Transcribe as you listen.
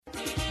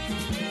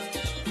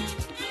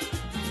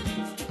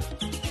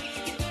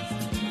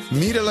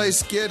Mira a la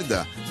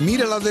izquierda.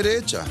 Mira a la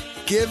derecha.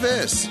 ¿Qué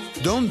ves?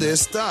 ¿Dónde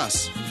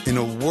estás? In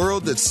a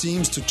world that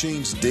seems to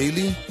change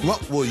daily,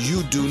 what will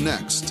you do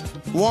next?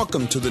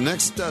 Welcome to the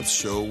Next Steps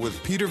Show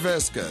with Peter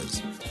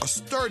Vasquez, a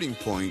starting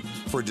point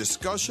for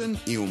discussion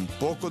y un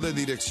poco de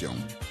dirección.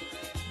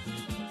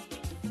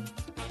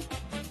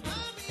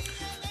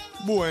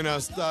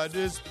 Buenas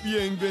tardes,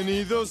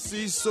 bienvenidos,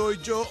 sí soy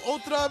yo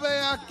otra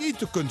vez aquí,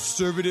 tu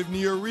conservative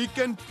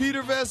Nuyorican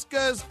Peter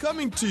Vasquez,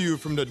 coming to you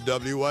from the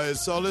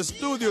WISL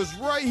studios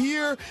right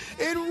here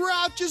in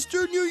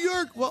Rochester, New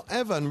York. Well,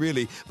 Evan,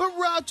 really, but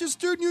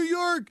Rochester, New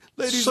York,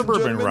 ladies and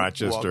gentlemen. Suburban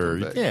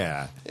Rochester,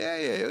 Yeah,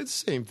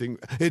 it's the same thing.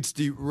 It's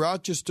the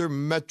Rochester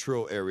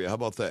metro area. How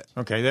about that?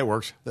 Okay, that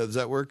works. Does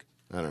that work?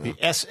 I don't know.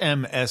 The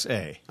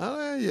SMSA.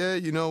 Oh, yeah,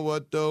 you know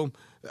what, though?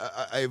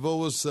 I've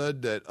always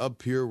said that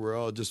up here we're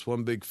all just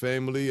one big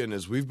family, and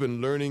as we've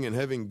been learning and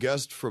having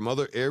guests from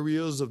other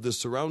areas of the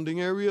surrounding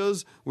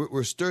areas,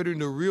 we're starting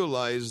to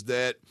realize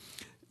that,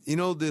 you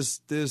know, this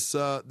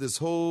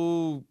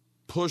whole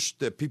push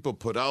that people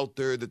put out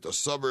there that the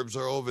suburbs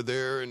are over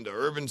there and the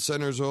urban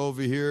centers are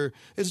over here,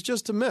 it's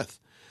just a myth.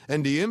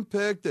 And the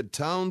impact that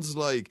towns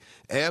like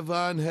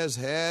Avon has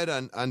had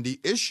on the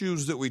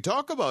issues that we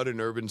talk about in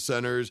urban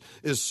centers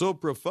is so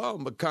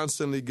profound, but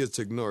constantly gets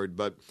ignored.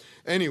 But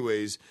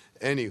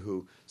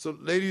anywho. So,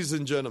 ladies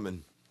and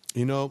gentlemen,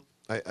 you know,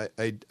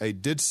 I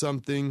did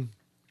something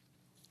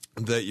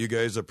that you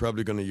guys are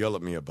probably going to yell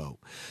at me about.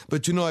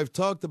 But, you know, I've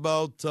talked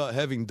about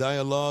having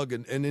dialogue,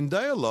 and in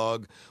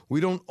dialogue,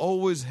 we don't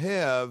always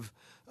have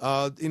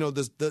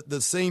the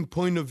same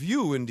point of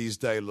view in these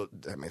dialogue.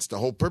 I mean, it's the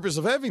whole purpose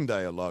of having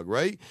dialogue,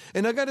 right?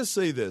 And I got to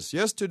say this.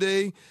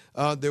 Yesterday,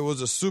 there was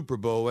a Super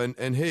Bowl,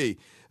 and hey,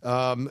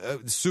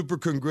 super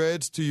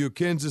congrats to you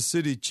Kansas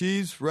City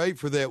Chiefs, right,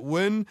 for that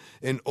win.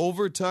 In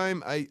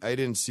overtime, I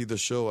didn't see the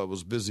show. I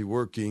was busy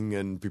working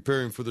and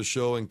preparing for the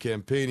show and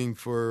campaigning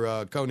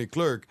for county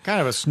clerk. Kind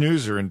of a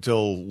snoozer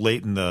until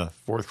late in the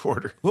fourth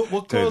quarter.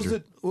 What caused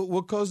it?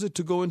 What caused it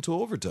to go into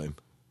overtime?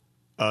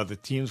 The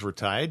teams were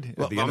tied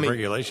at the end of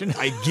regulation.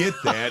 I get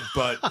that,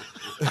 but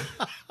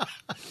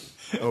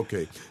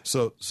okay.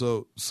 So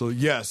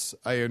yes,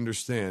 I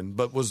understand.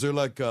 But was there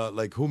like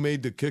who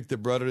made the kick that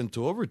brought it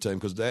into overtime?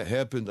 Because that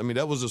happened. I mean,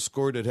 that was a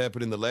score that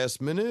happened in the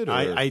last minute. Or?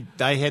 I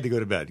had to go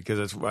to bed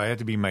because I had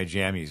to be in my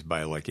jammies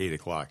by like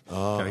 8:00.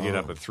 Got to get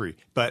up at 3.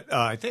 But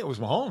I think it was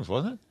Mahomes,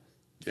 wasn't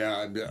it? Yeah,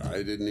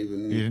 I didn't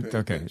even. You didn't?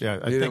 Okay,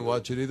 yeah. You didn't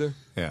watch it either?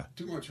 Yeah.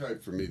 Too much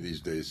hype for me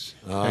these days.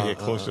 I get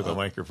close to the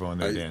microphone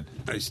there, Dan.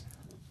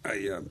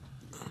 I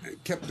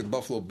kept the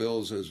Buffalo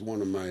Bills as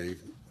one of my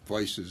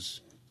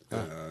vices.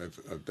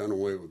 I've done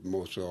away with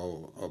most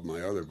all of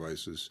my other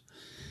vices,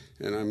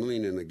 and I'm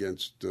leaning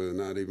against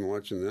not even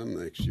watching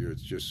them next year.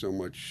 It's just so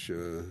much,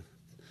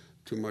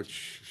 too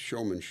much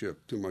showmanship,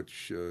 too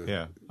much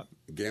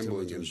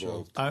gambling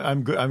involved.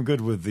 I'm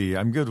good with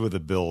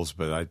the Bills,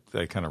 but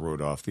I kind of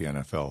wrote off the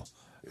NFL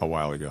a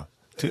while ago.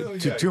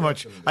 Too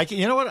much.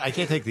 You know what? I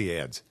can't take the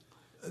ads.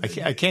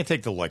 I can't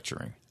take the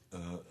lecturing.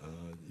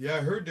 Yeah,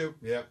 I heard that.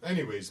 Yeah.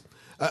 Anyways,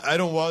 I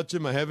don't watch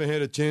them. I haven't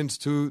had a chance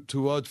to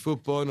watch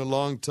football in a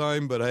long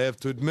time, but I have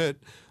to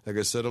admit, like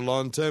I said a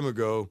long time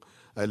ago,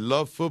 I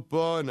love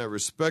football and I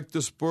respect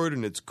the sport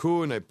and it's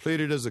cool and I played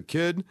it as a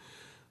kid.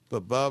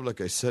 But Bob, like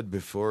I said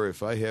before,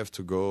 if I have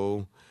to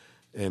go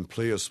and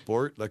play a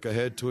sport like I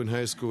had to in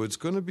high school, it's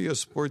going to be a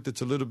sport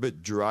that's a little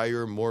bit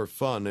drier, more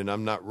fun, and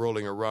I'm not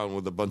rolling around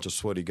with a bunch of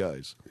sweaty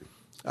guys.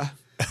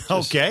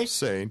 Okay.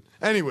 Saying.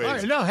 Anyways. All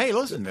right, no, hey,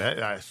 listen.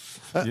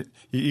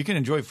 You can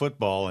enjoy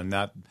football and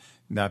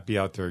not be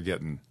out there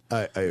getting.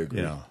 I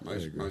agree. You know.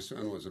 My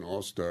son was an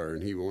all-star,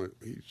 and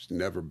he's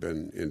never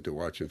been into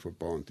watching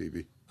football on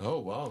TV. Oh,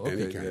 wow. Okay.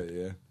 Any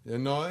kind. Yeah.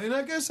 No, and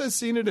I guess I've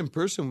seen it in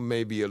person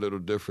maybe a little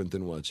different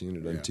than watching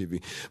it on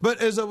TV. But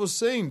as I was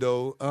saying,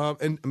 though,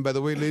 and by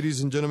the way, ladies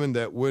and gentlemen,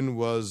 that win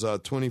was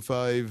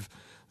 25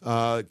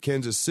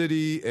 Kansas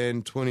City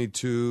and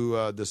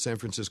 22 the San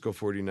Francisco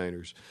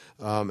 49ers,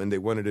 and they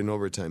won it in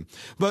overtime.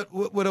 But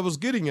what I was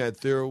getting at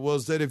there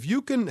was that if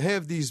you can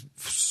have these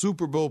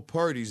Super Bowl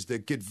parties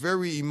that get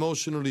very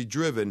emotionally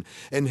driven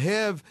and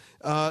have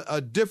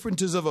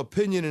differences of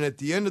opinion and at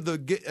the end of the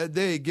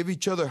day give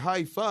each other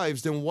high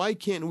fives, then why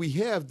can't we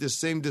have this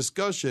same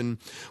discussion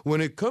when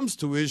it comes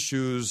to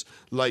issues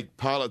like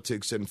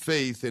politics and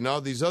faith and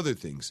all these other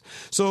things?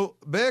 So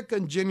back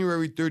on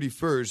January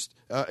 31st,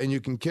 and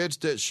you can catch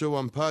that show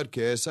on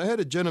podcast, I had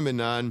a gentleman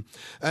on,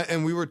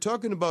 and we were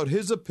talking about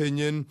his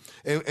opinion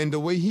and the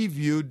way he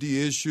viewed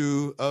the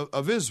issue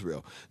of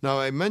Israel. Now,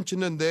 I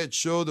mentioned in that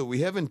show that we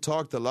haven't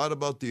talked a lot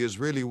about the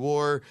Israeli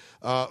war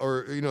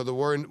or the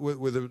war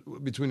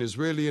between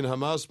Israeli and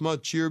Hamas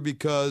much here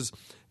because,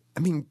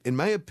 I mean, in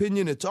my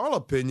opinion, it's all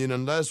opinion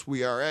unless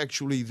we are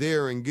actually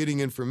there and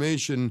getting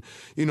information,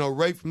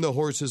 right from the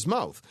horse's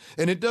mouth.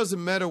 And it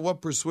doesn't matter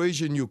what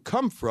persuasion you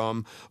come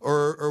from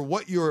or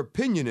what your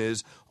opinion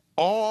is.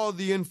 all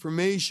the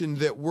information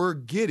that we're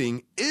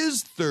getting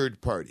is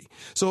third party.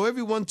 So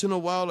every once in a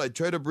while, I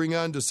try to bring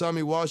on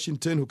Dasami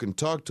Washington, who can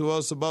talk to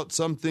us about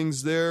some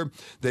things there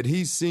that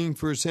he's seeing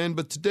firsthand.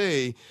 But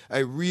today, I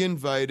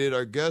re-invited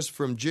our guest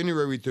from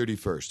January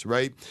 31st,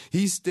 right?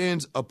 He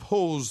stands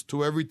opposed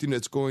to everything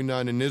that's going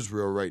on in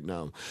Israel right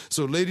now.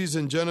 So ladies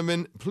and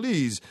gentlemen,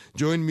 please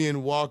join me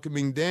in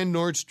welcoming Dan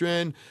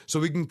Nordstrand so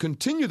we can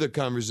continue the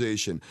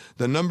conversation.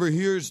 The number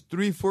here is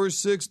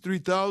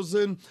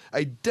 346-3000.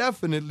 I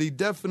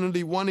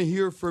definitely want to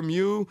hear from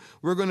you.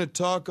 We're going to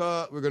talk.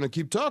 We're going to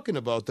keep talking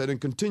about that and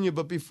continue.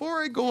 But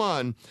before I go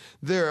on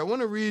there, I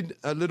want to read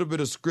a little bit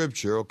of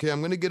scripture. Okay, I'm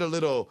going to get a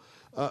little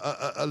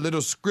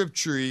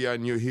scripture-y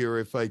on you here,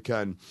 if I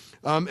can.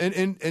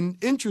 And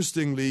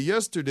interestingly,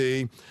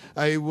 yesterday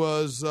I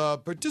was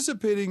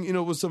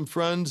participating, with some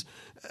friends,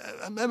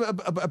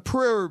 a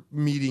prayer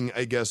meeting,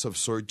 I guess, of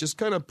sort, just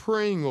kind of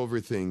praying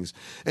over things.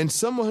 And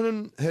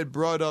someone had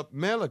brought up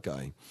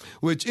Malachi,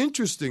 which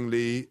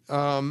interestingly,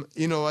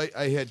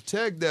 I had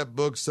tagged that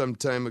book some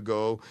time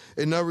ago.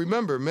 And now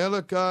remember,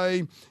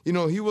 Malachi,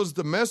 he was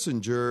the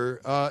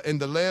messenger in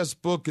the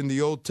last book in the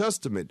Old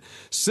Testament.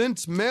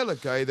 Since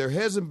Malachi, there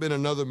hasn't been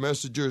another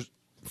messenger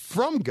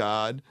from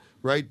God,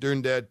 right,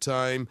 during that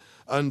time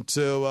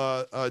until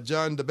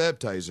John the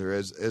Baptizer,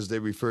 as they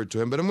referred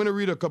to him. But I'm going to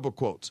read a couple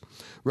quotes,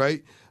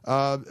 right?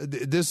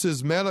 This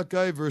is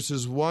Malachi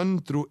verses 1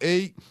 through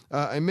 8.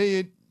 I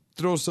may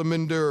throw some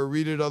in there or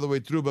read it all the way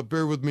through, but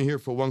bear with me here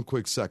for one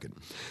quick second.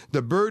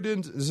 The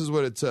burden, this is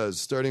what it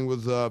says, starting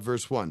with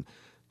verse 1.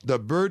 The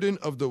burden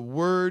of the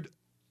word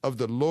of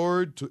the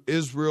Lord to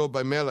Israel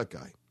by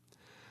Malachi.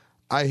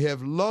 I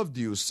have loved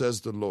you,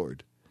 says the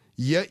Lord.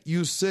 Yet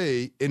you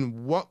say,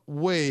 in what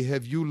way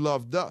have you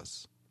loved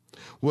us?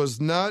 Was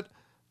not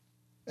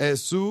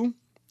Esau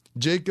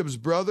Jacob's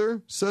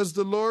brother, says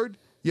the Lord?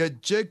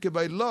 Yet Jacob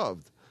I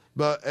loved,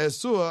 but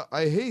Esau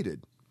I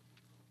hated,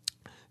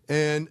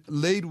 and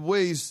laid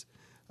waste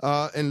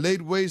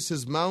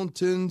his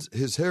mountains,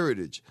 his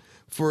heritage.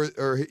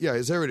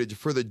 His heritage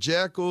for the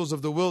jackals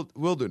of the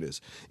wilderness.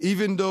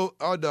 Even though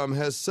Adam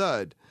has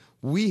said,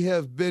 we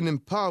have been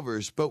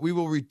impoverished, but we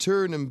will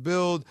return and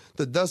build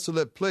the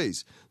desolate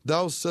place.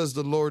 Thou says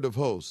the Lord of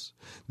hosts.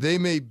 They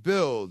may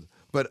build,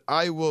 but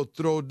I will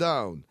throw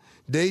down.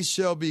 They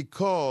shall be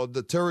called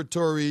the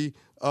territory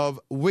of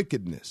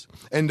wickedness.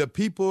 And the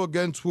people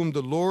against whom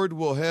the Lord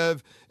will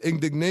have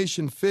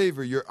indignation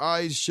favor, your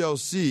eyes shall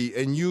see,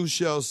 and you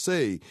shall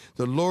say,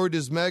 the Lord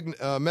is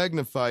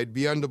magnified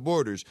beyond the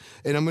borders.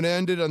 And I'm going to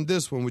end it on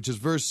this one, which is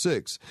verse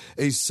 6.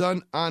 A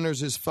son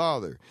honors his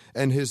father,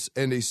 and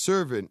a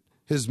servant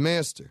his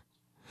master.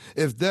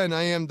 If then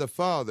I am the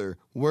father,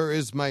 where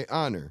is my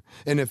honor?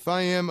 And if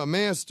I am a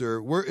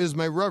master, where is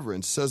my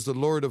reverence, says the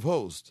Lord of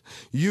hosts?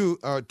 You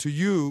are to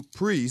you,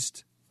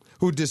 priest,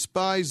 who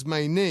despise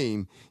my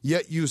name,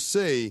 yet you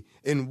say,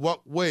 in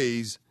what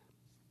ways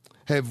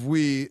have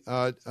we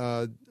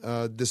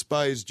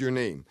despised your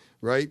name,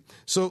 right?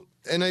 So,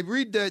 and I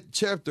read that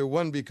chapter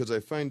 1 because I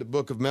find the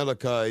book of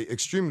Malachi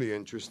extremely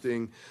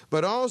interesting,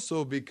 but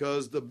also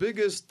because the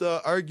biggest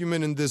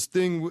argument in this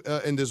thing,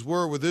 in this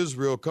war with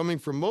Israel, coming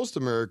from most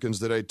Americans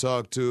that I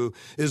talk to,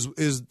 is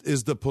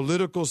the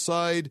political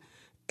side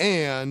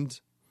and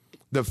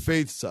the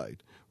faith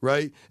side,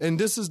 right? And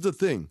this is the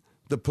thing.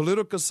 The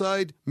political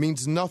side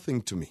means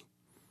nothing to me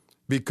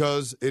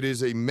because it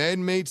is a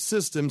man-made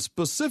system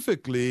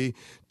specifically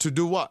to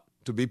do what?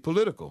 To be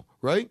political,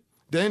 right?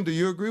 Dan, do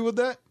you agree with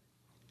that?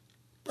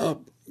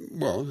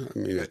 Well, I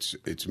mean,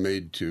 it's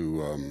made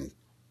to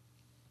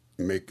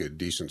make a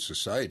decent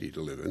society to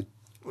live in.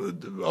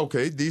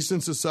 Okay,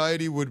 decent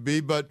society would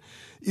be, but,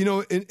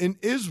 in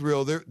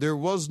Israel, there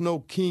was no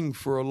king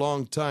for a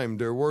long time.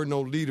 There were no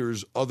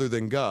leaders other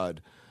than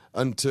God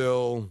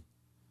until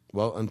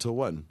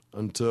when?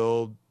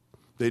 Until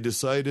they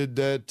decided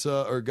that,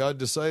 or God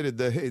decided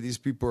that, hey, these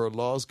people are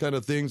laws kind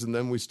of things, and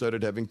then we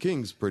started having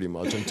kings pretty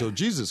much until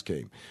Jesus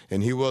came.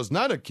 And he was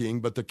not a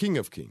king, but the King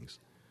of Kings.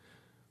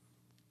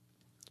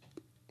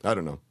 I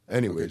don't know.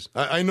 Anyways,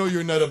 okay. I know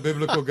you're not a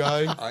biblical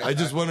guy. I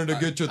just wanted to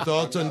get your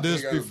thoughts on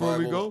this before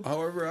we go.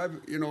 However,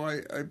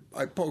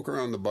 I poke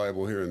around the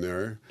Bible here and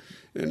there.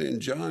 And in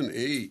John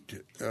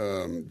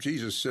 8,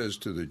 Jesus says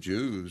to the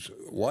Jews,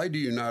 why do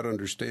you not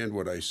understand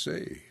what I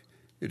say?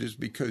 It is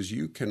because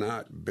you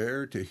cannot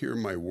bear to hear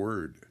my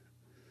word.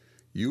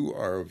 You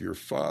are of your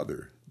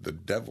father, the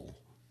devil,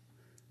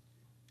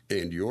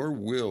 and your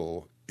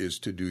will is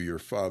to do your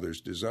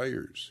father's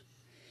desires.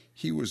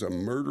 He was a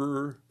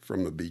murderer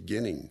from the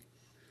beginning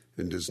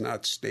and does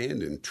not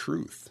stand in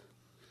truth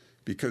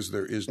because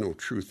there is no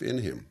truth in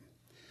him.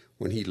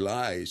 When he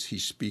lies, he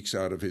speaks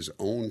out of his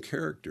own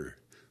character,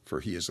 for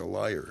he is a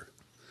liar.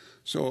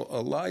 So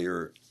a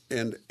liar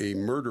and a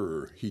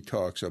murderer, he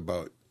talks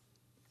about,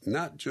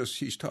 not just,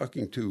 he's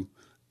talking to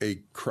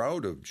a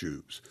crowd of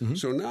Jews. Mm-hmm.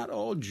 So not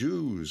all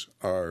Jews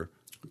are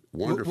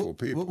wonderful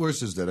people. What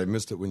verse is that? I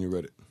missed it when you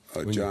read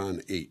it.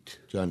 John 8.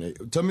 John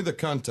 8. Tell me the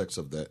context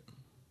of that.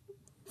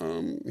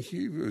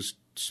 He was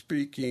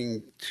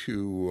speaking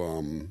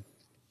to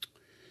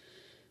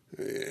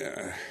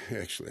Yeah,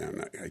 actually,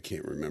 I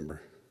can't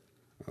remember.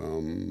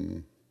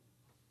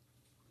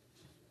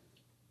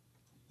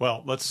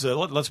 Well,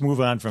 let's move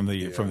on from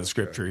the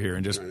scripture here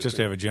and just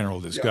have a general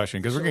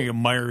discussion because we're going to get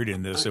mired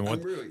in this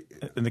and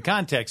in the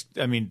context.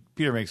 I mean,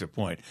 Peter makes a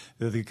point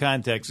that the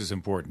context is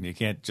important. You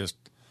can't just.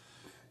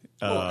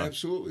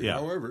 Absolutely. Yeah.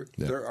 However,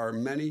 there are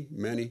many,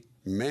 many,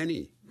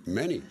 many,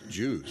 many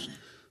Jews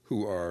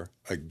who are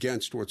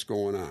against what's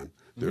going on.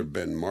 There have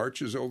been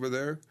marches over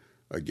there.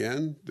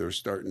 Again, they're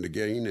starting to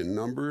gain in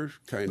number,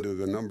 kind of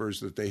the numbers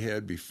that they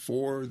had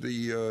before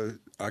the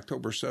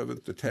October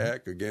 7th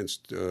attack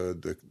against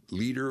the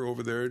leader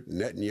over there,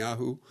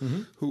 Netanyahu,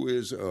 who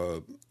is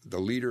the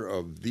leader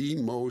of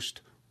the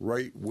most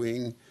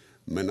right-wing,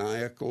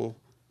 maniacal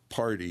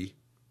party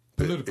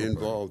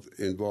involved.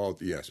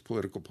 Yes,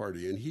 political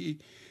party. And he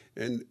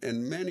and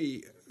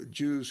many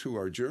Jews who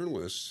are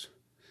journalists,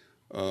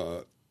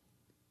 over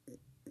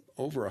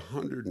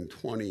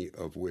 120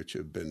 of which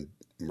have been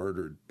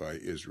murdered by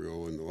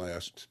Israel in the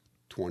last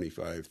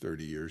 25,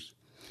 30 years.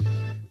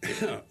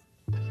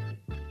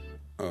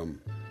 No,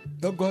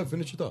 go ahead,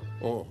 finish your thought.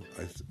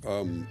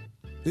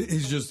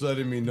 He's just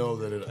letting me know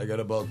that I got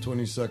about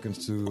 20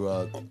 seconds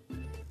to...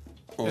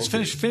 Let's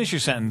finish your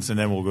sentence, and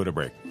then we'll go to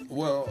break.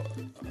 Well,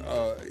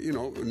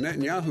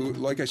 Netanyahu,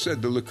 like I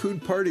said, the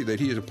Likud party that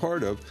he is a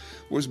part of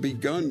was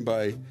begun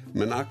by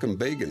Menachem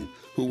Begin,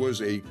 who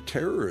was a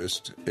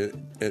terrorist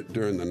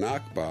during the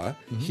Nakba.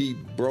 He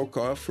broke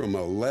off from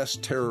a less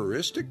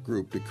terroristic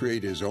group to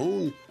create his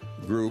own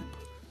group,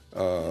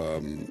 All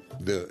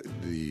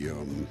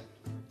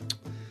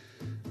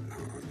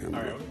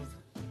right.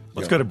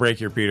 Let's go to break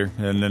here, Peter,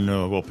 and then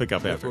we'll pick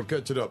up after. We'll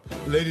catch it up.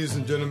 Ladies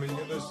and gentlemen,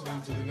 you're listening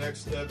to the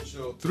Next Step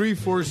Show.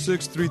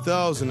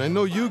 346-3000. I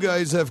know you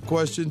guys have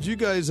questions. You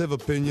guys have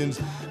opinions.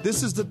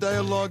 This is the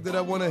dialogue that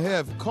I want to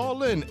have.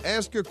 Call in.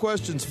 Ask your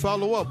questions.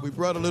 Follow up. We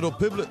brought a little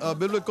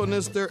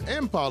biblicalness there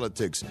and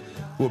politics.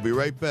 We'll be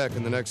right back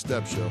in the Next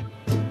Step Show.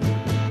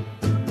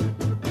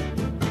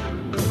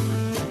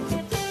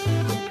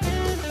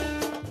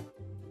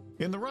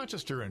 In the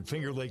Rochester and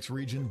Finger Lakes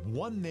region,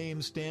 one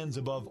name stands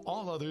above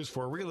all others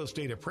for real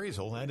estate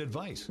appraisal and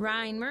advice.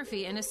 Ryan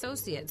Murphy and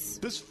Associates.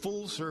 This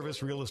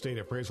full-service real estate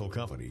appraisal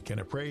company can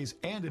appraise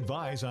and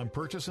advise on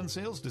purchase and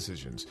sales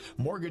decisions,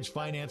 mortgage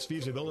finance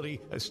feasibility,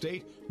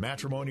 estate,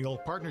 matrimonial,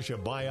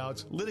 partnership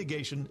buyouts,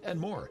 litigation, and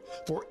more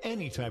for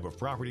any type of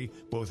property,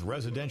 both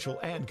residential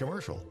and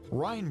commercial.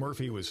 Ryan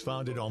Murphy was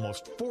founded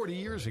almost 40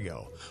 years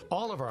ago.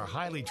 All of our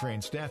highly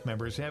trained staff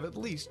members have at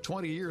least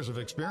 20 years of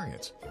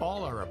experience.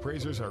 All our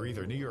appraisers are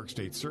either New York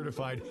State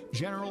certified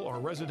general or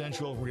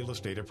residential real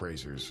estate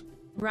appraisers.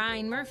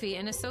 Ryan Murphy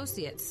and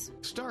Associates.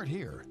 Start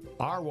here.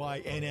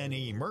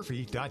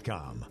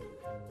 RYNNEMurphy.com.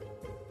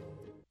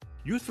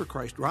 Youth for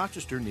Christ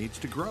Rochester needs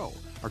to grow.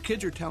 Our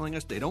kids are telling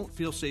us they don't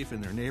feel safe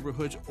in their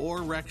neighborhoods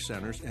or rec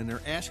centers, and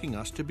they're asking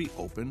us to be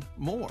open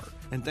more.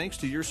 And thanks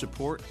to your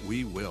support,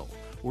 we will.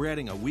 We're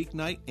adding a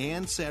weeknight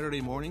and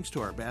Saturday mornings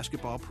to our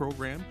basketball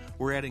program.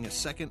 We're adding a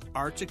second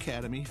Arts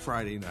Academy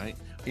Friday night.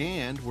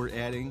 And we're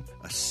adding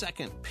a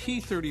second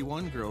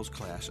P31 girls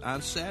class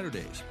on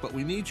Saturdays. But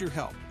we need your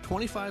help.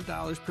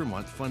 $25 per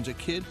month funds a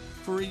kid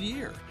for a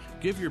year.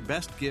 Give your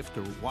best gift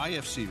to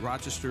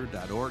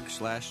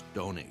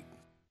yfcrochester.org/donate.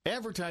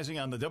 Advertising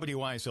on the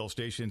WYSL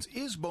stations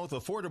is both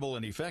affordable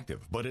and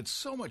effective, but it's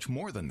so much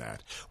more than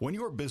that. When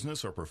your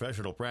business or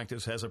professional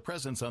practice has a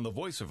presence on the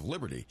Voice of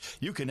Liberty,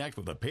 you connect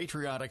with a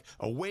patriotic,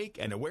 awake,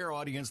 and aware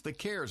audience that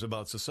cares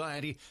about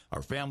society,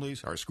 our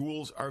families, our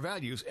schools, our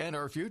values, and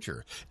our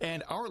future.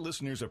 And our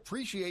listeners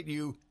appreciate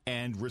you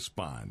and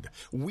respond.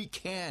 We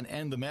can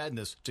end the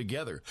madness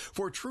together.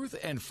 For truth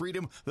and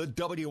freedom, the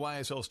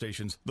WYSL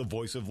stations, the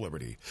Voice of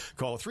Liberty.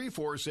 Call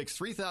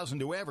 346-3000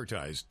 to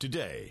advertise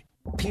today.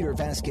 Peter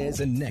Vasquez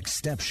and Next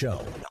Step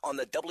Show on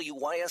the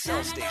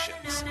WYSL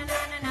stations.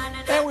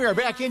 And we are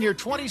back in your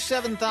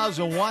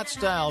 27,000 watt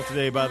style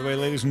today, by the way,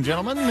 ladies and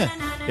gentlemen.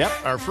 Yep,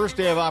 our first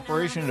day of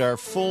operation at our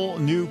full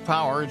new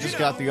power. Just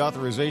got the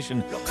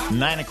authorization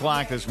 9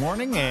 o'clock this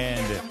morning,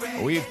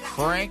 and we've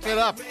cranked it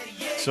up.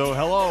 So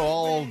hello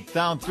all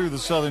down through the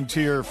southern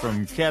tier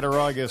from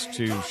Cattaraugus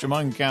to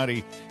Chemung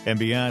County and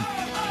beyond.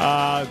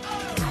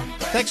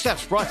 Next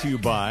Step's brought to you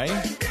by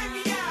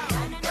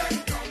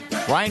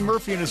Ryan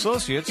Murphy and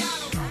Associates,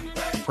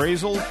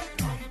 appraisal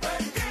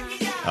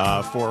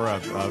for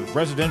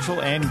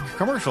residential and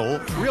commercial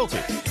realty.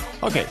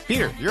 Okay,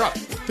 Peter, you're up.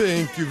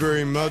 Thank you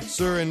very much,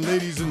 sir. And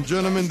ladies and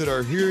gentlemen that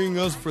are hearing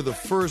us for the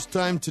first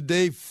time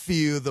today,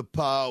 feel the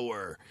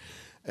power.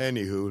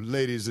 Anywho,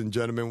 ladies and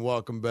gentlemen,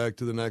 welcome back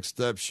to the Next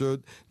Step Show.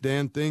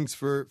 Dan, thanks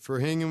for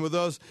hanging with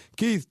us.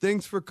 Keith,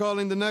 thanks for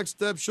calling the Next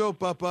Step Show,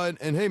 Papa.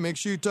 And hey, make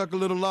sure you talk a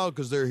little loud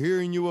because they're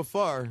hearing you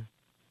afar.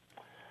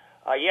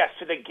 Yes,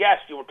 to the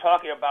guest, you were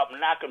talking about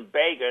Menachem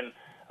Begin.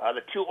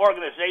 The two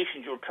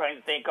organizations you were trying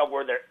to think of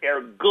were the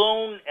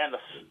Irgun and the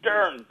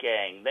Stern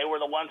Gang. They were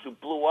the ones who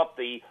blew up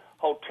the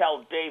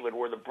Hotel David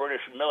where the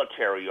British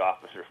military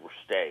officers were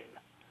staying.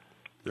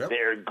 Yep. The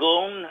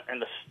Irgun and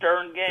the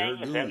Stern Gang,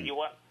 is that what you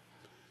want?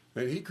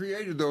 And he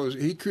created those.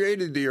 He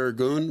created the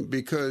Irgun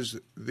because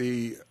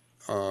the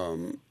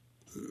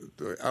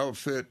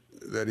outfit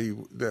that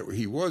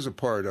he was a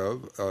part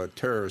of, a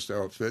terrorist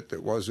outfit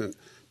that wasn't.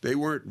 They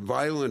weren't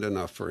violent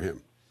enough for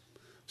him,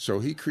 so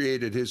he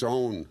created his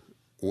own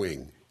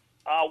wing.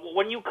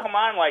 When you come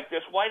on like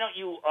this, why don't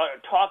you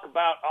talk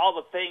about all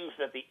the things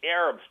that the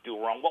Arabs do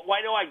wrong?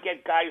 Why do I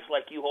get guys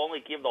like you who only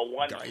give the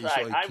one Guys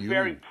side? like I'm you.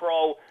 very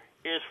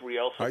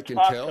pro-Israel, so I can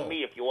talk tell. to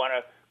me if you want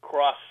to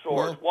cross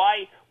swords.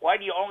 Well, why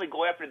do you only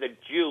go after the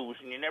Jews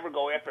and you never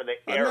go after the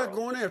I'm Arabs? not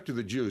going after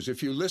the Jews.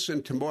 If you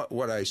listen to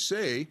what I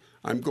say,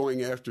 I'm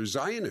going after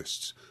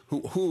Zionists,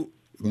 who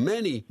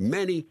many,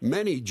 many,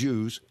 many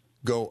Jews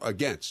go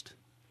against.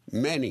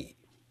 Many.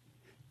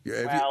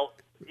 You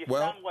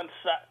Well, sound one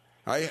side.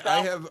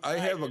 I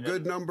have a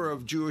good number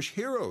of Jewish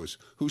heroes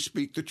who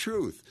speak the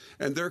truth,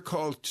 and they're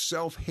called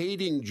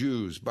self-hating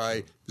Jews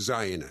by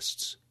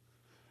Zionists.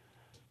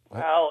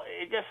 Well,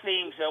 it just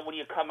seems when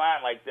you come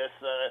on like this,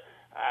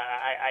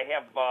 I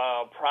have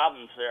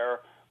problems there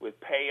with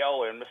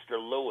Peo and Mr.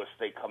 Lewis.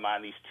 They come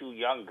on, these two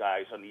young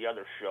guys on the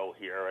other show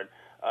here, and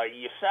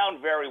you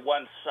sound very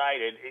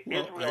one-sided.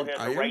 Well, Israel has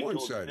I a am right to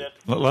one-sided.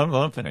 exist.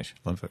 Let him finish.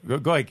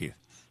 Go ahead, Keith.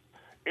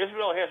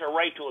 Israel has a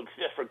right to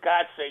exist. For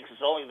God's sakes,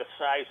 it's only the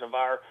size of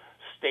our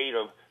state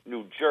of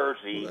New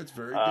Jersey. Well, that's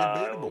very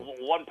debatable.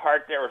 One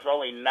part there is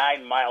only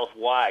 9 miles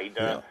wide.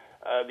 Yeah.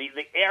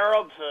 The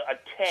Arabs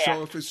attacked.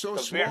 So if it's so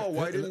small,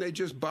 why didn't they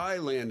just buy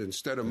land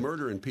instead of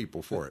murdering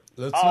people for it?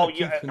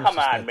 Come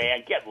on,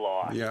 man, get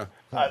lost. Yeah.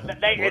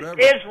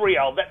 It's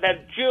Israel. The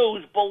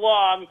Jews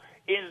belong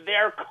in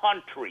their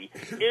country.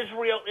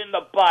 Israel in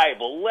the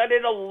Bible. Let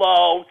it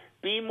alone.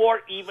 Be more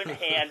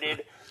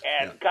even-handed.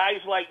 And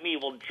guys like me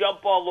will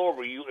jump all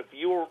over you if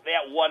you're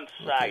that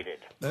one-sided.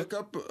 Look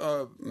up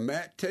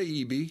Matt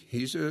Taibbi.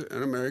 He's an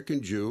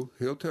American Jew.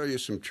 He'll tell you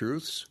some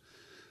truths.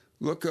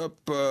 Look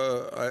up,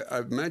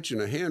 I've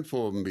mentioned a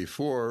handful of them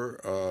before,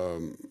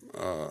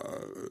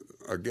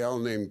 a gal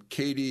named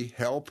Katie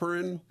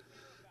Halperin.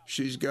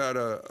 She's got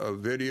a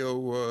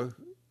video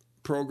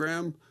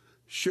program.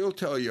 She'll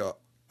tell you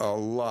a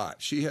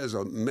lot. She has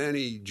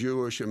many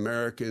Jewish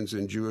Americans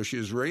and Jewish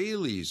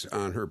Israelis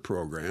on her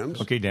programs.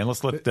 Okay, Dan,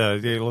 let's let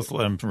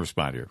him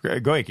respond here.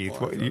 Go ahead, Keith.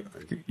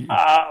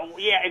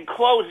 In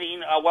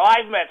closing,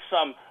 I've met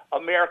some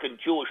American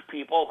Jewish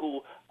people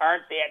who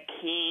aren't that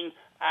keen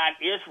on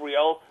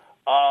Israel.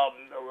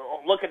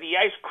 Look at the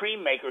ice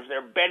cream makers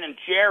there, Ben and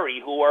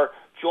Jerry, who are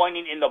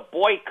joining in the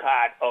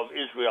boycott of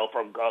Israel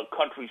from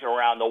countries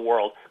around the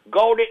world.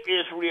 Go to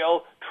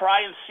Israel,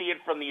 try and see it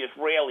from the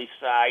Israeli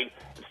side,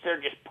 instead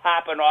of just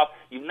popping off.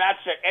 You've not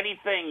said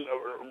anything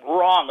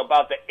wrong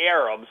about the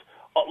Arabs.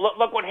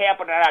 Look what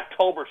happened on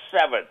October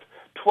 7th.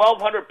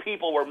 1,200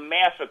 people were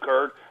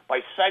massacred by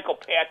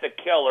psychopathic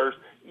killers.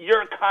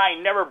 Your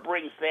kind never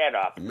brings that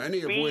up.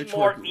 Be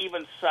more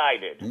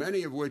even-sided.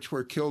 Many of which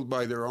were killed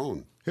by their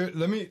own. Here,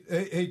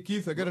 hey,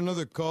 Keith, I got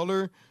another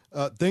caller.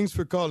 Thanks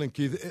for calling,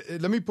 Keith.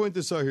 Let me point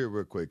this out here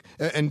real quick.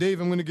 And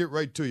Dave, I'm going to get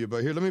right to you,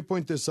 but here, let me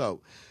point this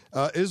out.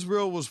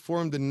 Israel was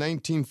formed in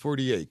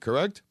 1948,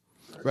 correct?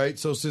 Right?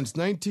 So since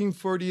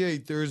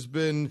 1948, there's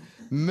been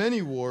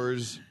many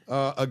wars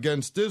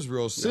against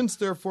Israel since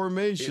their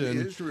formation.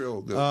 In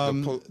Israel,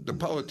 the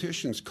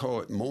politicians call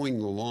it mowing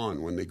the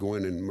lawn when they go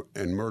in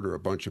and murder a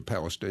bunch of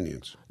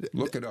Palestinians.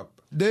 Look it up.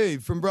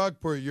 Dave from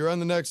Brockport, you're on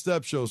the Next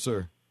Step Show,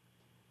 sir.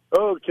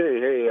 Okay,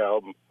 hey,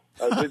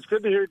 it's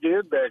good to hear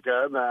Dan back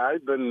on.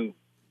 I've been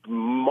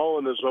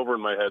mulling this over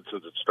in my head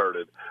since it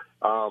started.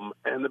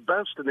 And the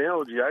best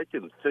analogy I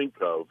can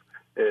think of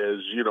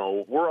is,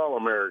 we're all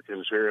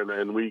Americans here,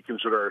 and we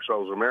consider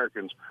ourselves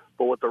Americans.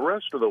 But what the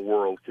rest of the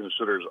world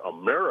considers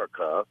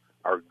America,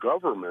 our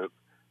government,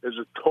 is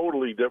a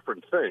totally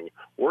different thing.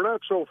 We're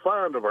not so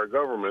fond of our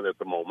government at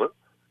the moment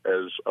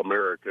as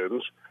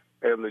Americans.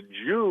 And the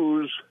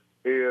Jews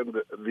and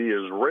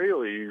the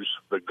Israelis,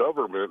 the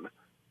government,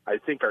 I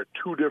think are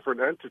two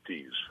different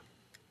entities.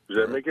 Does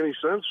that make any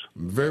sense?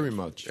 Very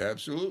much.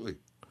 Absolutely.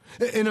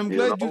 And I'm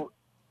glad you...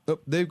 Oh,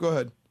 Dave, go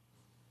ahead.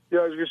 Yeah,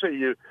 I was going to say,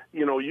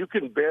 you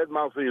can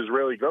badmouth the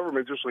Israeli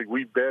government just like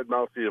we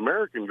badmouth the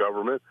American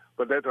government,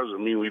 but that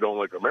doesn't mean we don't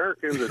like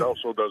Americans. It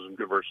also doesn't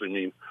conversely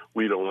mean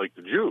we don't like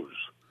the Jews,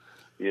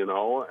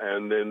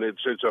 and then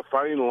it's a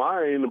fine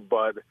line,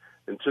 but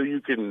until you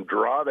can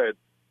draw that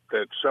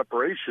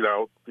separation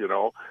out,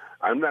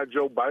 I'm not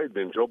Joe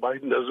Biden. Joe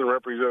Biden doesn't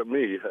represent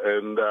me.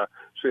 And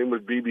same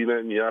with Bibi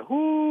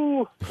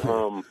Netanyahu,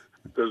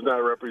 does not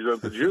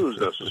represent the Jews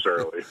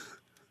necessarily.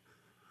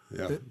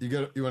 Yeah.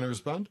 You want to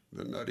respond?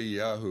 The nutty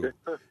Yahoo.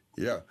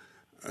 Yeah.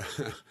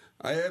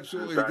 I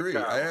absolutely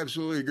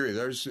agree.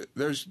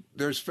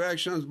 There's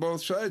factions on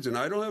both sides, and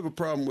I don't have a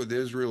problem with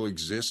Israel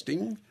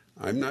existing.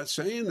 I'm not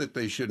saying that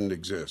they shouldn't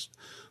exist.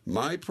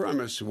 My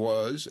premise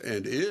was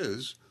and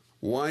is,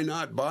 why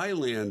not buy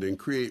land and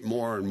create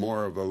more and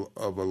more of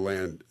a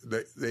land?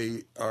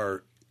 They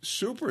are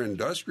super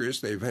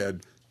industrious. They've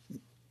had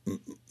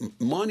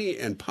money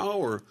and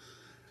power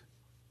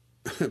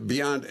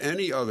beyond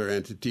any other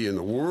entity in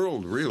the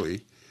world,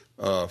 really,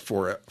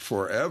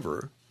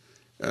 forever.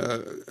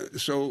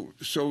 So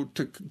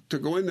to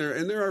go in there,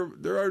 and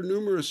there are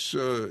numerous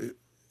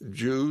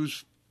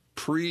Jews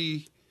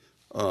pre-Israel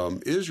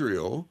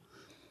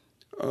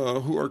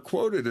who are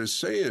quoted as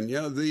saying,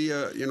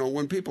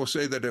 when people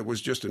say that it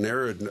was just an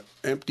arid,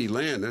 empty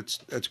land,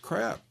 that's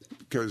crap,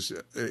 because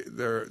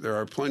there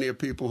are plenty of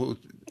people who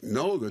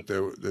know that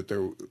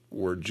there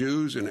were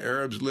Jews and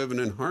Arabs living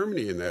in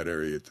harmony in that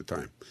area at the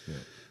time. Yeah.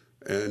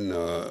 And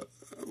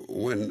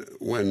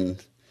when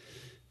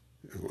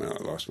I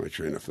lost my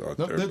train of thought.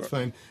 No, there. That's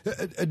fine.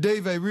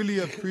 Dave, I really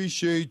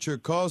appreciate your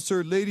call,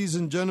 sir. Ladies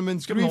and gentlemen,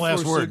 give me the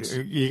last word.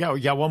 You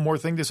got one more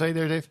thing to say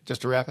there, Dave,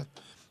 just to wrap it?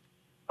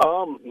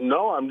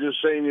 No, I'm just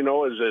saying,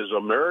 as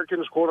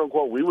Americans, quote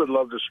unquote, we would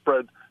love to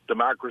spread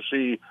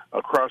democracy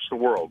across the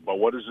world. But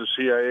what has the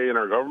CIA and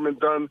our government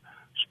done?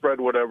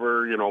 Spread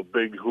whatever,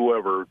 big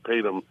whoever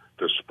paid them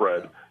to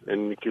spread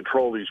and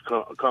control these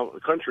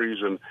countries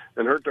and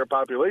hurt their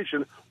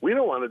population. We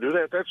don't want to do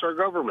that. That's our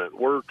government.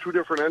 We're two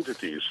different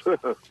entities.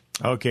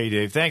 Okay,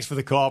 Dave. Thanks for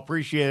the call.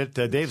 Appreciate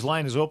it. Dave's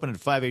line is open at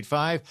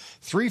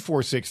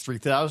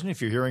 585-346-3000.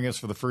 If you're hearing us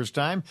for the first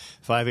time,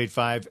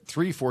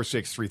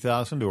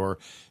 585-346-3000. Or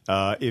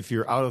if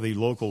you're out of the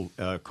local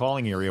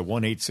calling area,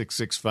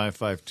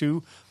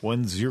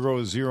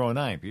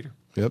 1-866-552-1009. Peter?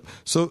 Yep.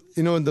 So,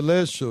 in the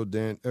last show,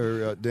 Dan,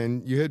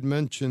 you had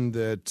mentioned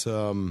that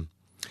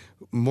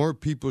more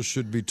people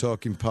should be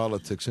talking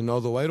politics. And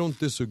although I don't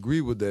disagree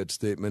with that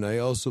statement, I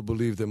also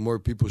believe that more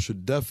people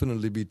should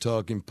definitely be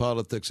talking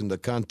politics in the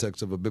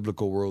context of a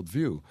biblical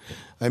worldview.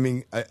 I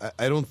mean,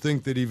 I don't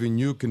think that even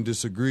you can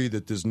disagree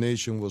that this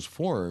nation was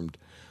formed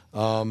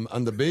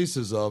on the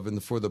basis of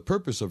and for the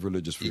purpose of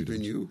religious freedom.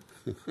 Even you?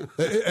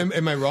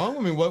 Am I wrong?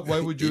 I mean, why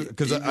would you?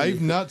 Because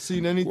I've not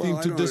seen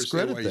anything to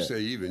discredit that. Why you say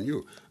even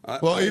you?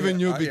 Even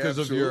you because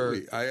of your.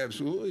 I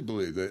absolutely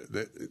believe that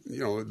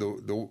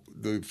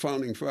the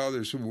founding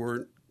fathers who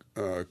weren't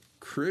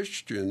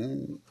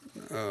Christian,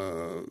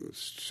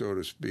 so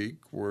to speak,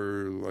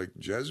 were like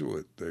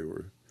Jesuit. They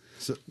were.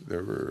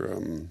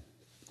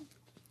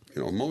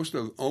 Almost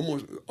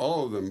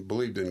all of them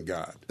believed in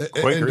God.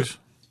 Quakers.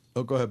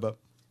 Go ahead, Bob.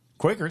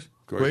 Quakers,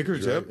 right.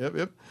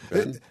 Yep.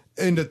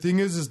 And the thing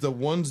is the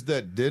ones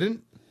that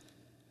didn't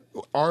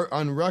are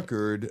on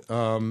record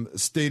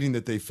stating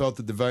that they felt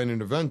the divine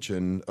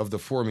intervention of the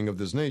forming of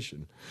this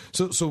nation.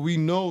 So we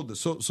know that.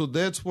 So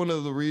that's one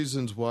of the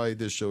reasons why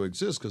this show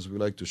exists, because we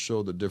like to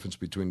show the difference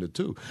between the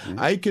two. Mm-hmm.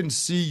 I can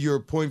see your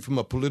point from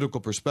a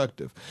political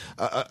perspective.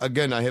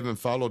 Again, I haven't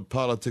followed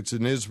politics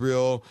in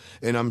Israel,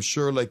 and I'm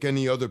sure like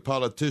any other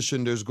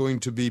politician, there's going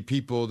to be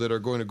people that are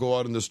going to go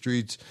out in the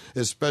streets,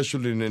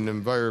 especially in an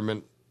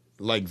environment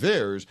like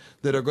theirs,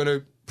 that are going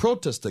to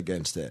protest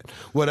against that.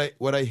 What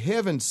I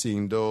haven't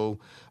seen, though,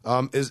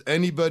 is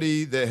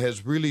anybody that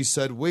has really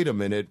said, wait a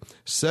minute,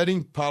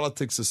 setting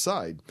politics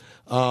aside,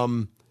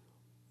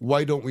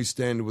 why don't we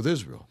stand with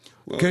Israel?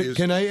 Well,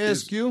 can I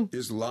ask you?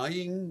 Is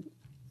lying,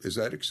 is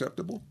that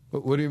acceptable?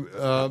 What do you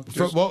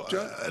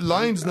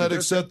lying's not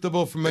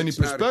acceptable from any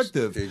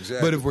perspective.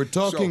 Exactly. But if we're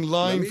talking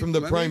lying from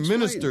the prime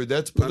minister,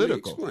 that's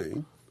political. Let me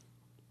explain.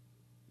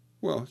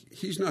 Well,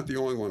 he's not the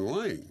only one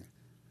lying,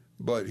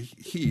 but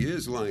he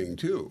is lying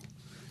too.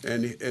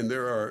 And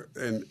there are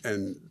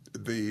the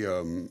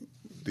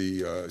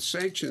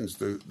sanctions,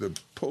 the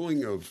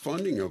pulling of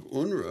funding of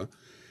UNRWA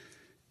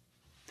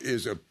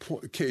is a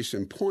case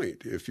in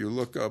point. If you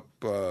look up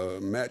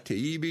Matt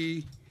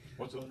Taibbi,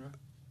 what's UNRWA?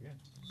 Yeah.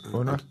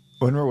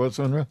 UNRWA, what's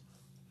UNRWA?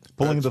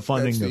 Pulling the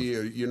funding. That's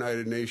the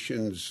United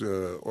Nations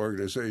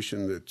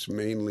organization that's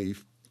mainly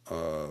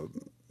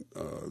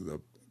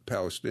the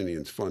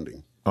Palestinians'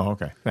 funding. Oh,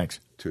 okay. Thanks.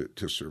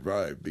 To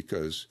survive,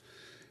 because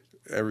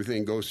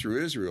everything goes through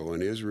Israel,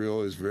 and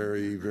Israel is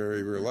very,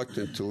 very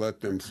reluctant to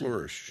let them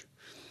flourish.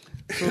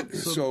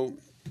 So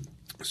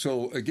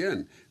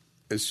again,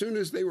 as soon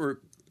as they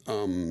were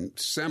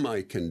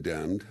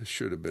semi-condemned,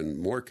 should have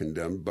been more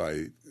condemned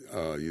by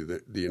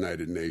the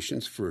United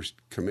Nations for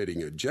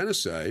committing a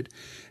genocide,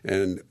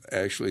 and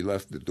actually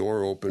left the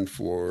door open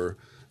for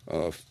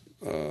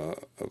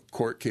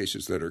court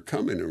cases that are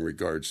coming in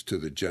regards to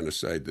the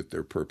genocide that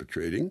they're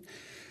perpetrating.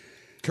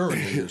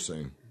 Currently, you're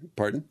saying?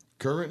 Pardon?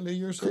 Currently,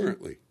 you're saying?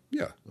 Currently,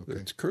 yeah.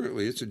 Okay. It's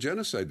a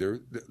genocide.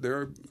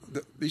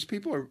 These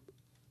people are,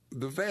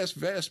 the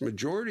vast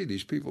majority of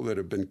these people that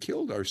have been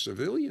killed are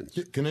civilians.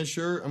 I'm going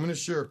to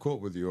share a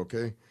quote with you,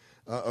 okay?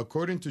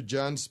 According to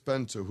John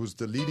Spencer, who's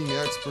the leading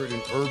expert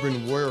in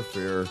urban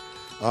warfare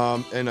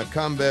and a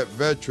combat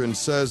veteran,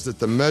 says that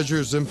the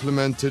measures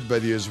implemented by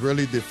the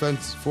Israeli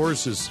Defense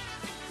Forces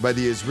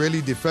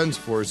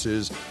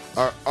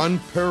are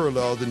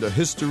unparalleled in the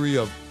history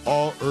of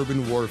all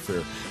urban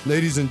warfare.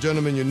 Ladies and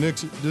gentlemen, you're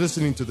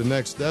listening to the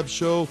Next Step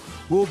Show.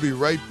 We'll be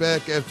right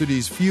back after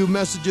these few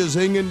messages.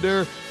 Hang in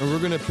there, and we're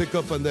going to pick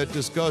up on that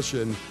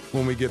discussion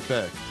when we get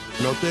back.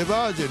 No te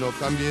vayas, no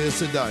cambies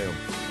ese dial.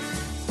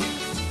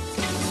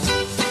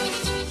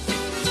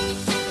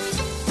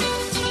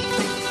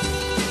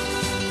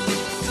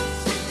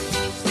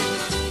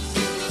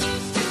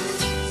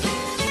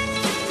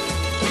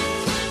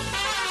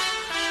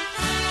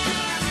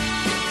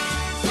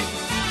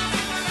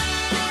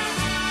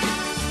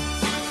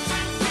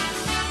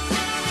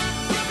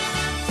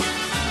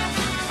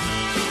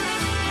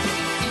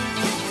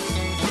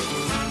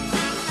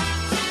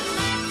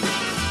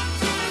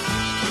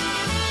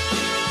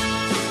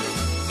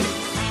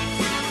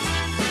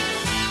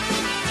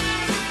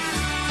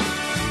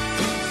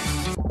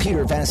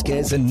 Peter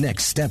Vasquez and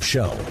Next Step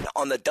Show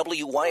on the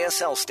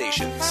WYSL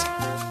stations.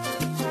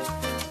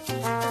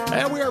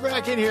 And we are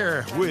back in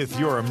here with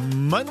your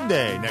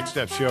Monday Next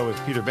Step Show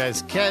with Peter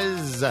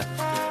Vasquez.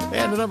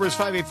 And the number is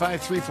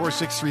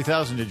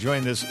 585-346-3000 to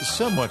join this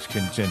somewhat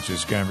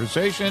contentious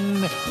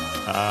conversation.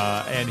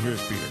 And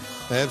here's Peter.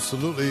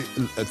 Absolutely.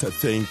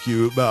 Thank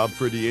you, Bob,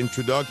 for the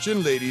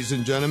introduction. Ladies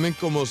and gentlemen,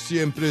 como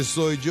siempre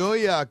soy yo,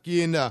 y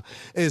aquí en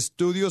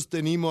estudios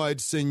tenemos al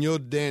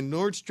señor Dan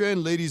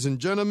Nordstrand. Ladies and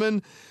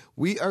gentlemen,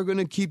 we are going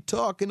to keep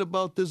talking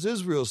about this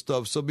Israel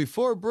stuff. So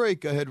before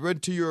break, I had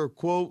read to you a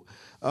quote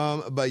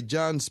by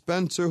John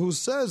Spencer, who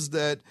says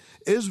that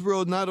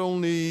Israel not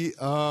only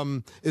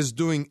is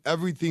doing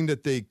everything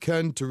that they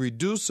can to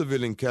reduce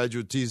civilian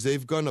casualties,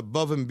 they've gone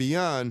above and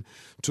beyond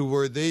to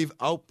where they've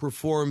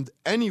outperformed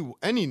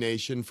any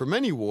nation from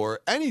any war,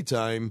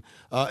 anytime,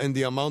 in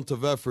the amount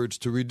of efforts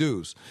to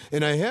reduce.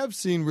 And I have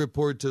seen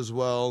reports as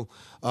well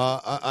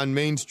on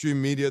mainstream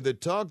media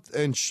that talked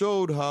and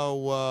showed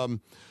how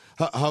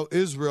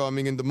Israel, I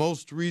mean, in the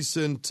most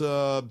recent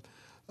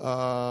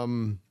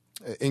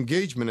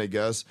engagement, I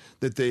guess,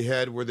 that they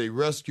had where they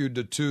rescued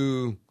the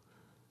two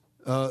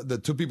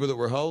people that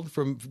were held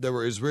that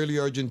were Israeli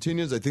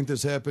Argentinians. I think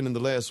this happened in the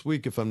last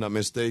week, if I'm not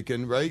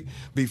mistaken, right?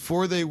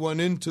 Before they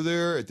went into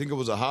there, I think it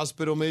was a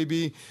hospital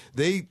maybe,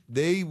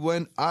 they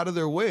went out of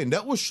their way. And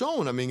that was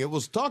shown. I mean, it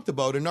was talked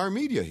about in our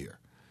media here.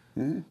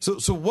 Mm-hmm.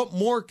 So what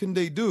more can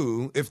they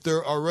do if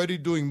they're already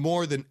doing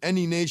more than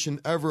any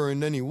nation ever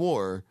in any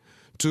war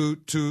to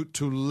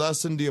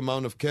lessen the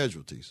amount of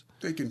casualties?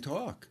 They can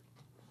talk.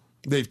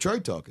 They've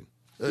tried talking.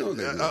 No,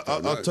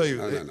 I'll tell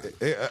you.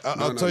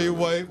 I'll tell you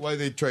why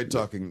they tried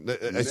talking.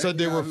 I said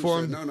they were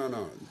formed.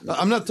 No.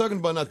 I'm not talking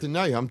about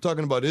Netanyahu. I'm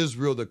talking about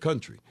Israel, the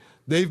country.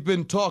 They've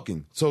been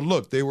talking. So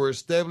look, they were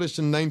established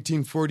in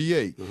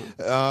 1948,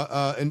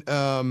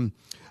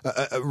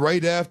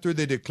 right after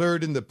they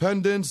declared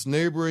independence.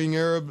 Neighboring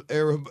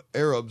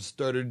Arabs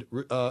started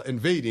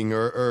invading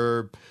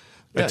or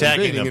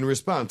attacking them. In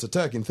response,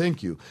 attacking.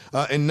 Thank you.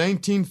 In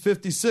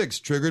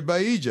 1956, triggered by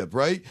Egypt,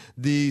 right?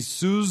 The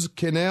Suez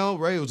Canal,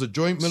 right? It was a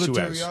joint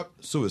military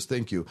Suez.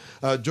 Thank you.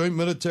 Joint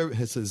military.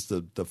 This is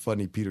the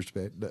funny Peter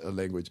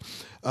language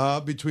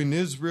between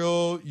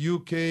Israel,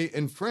 UK,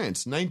 and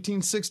France.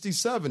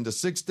 1967, the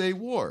 6-Day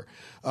War.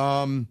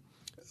 I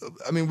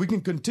mean, we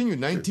can continue.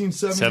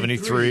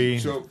 1973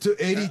 to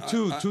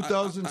 82,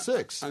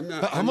 2006.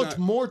 How much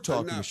more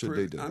talking should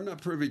they do? I'm not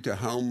privy to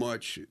how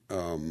much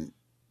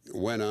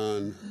went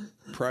on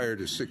prior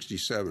to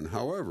 67.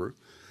 However,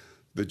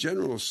 the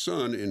general's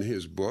son in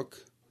his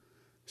book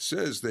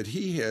says that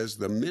he has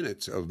the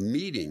minutes of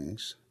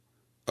meetings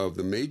of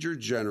the major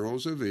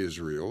generals of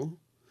Israel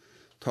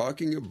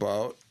talking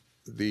about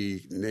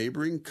the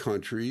neighboring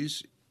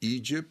countries,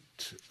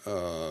 Egypt,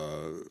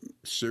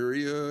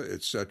 Syria,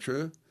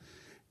 etc.,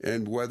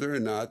 and whether or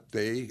not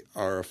they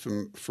are a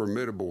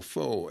formidable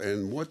foe.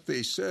 And what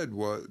they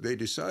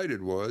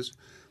decided was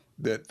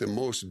that the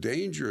most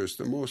dangerous,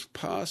 the most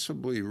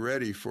possibly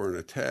ready for an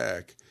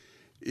attack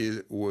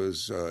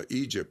was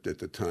Egypt at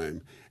the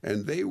time.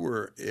 And they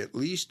were at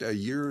least a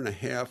year and a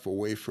half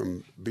away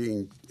from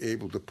being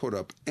able to put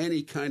up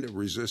any kind of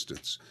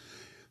resistance.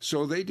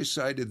 So they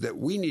decided that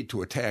we need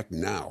to attack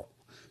now.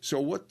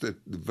 So what the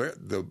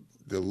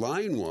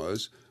line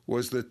was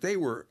that they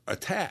were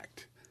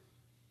attacked.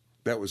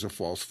 That was a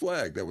false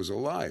flag. That was a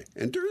lie.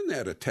 And during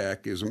that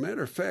attack, as a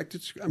matter of fact,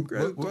 I'm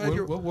glad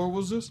what war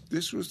was this?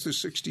 This was the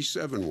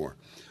 67 war.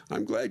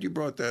 I'm glad you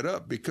brought that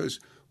up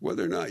because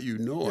whether or not you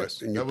know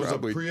it, and you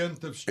probably, a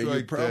preemptive strike, and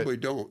you probably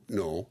don't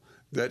know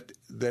that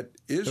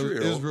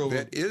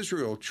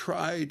Israel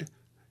tried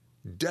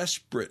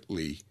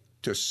desperately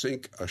to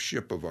sink a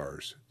ship of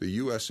ours, the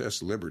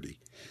USS Liberty,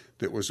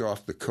 that was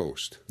off the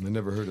coast. I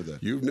never heard of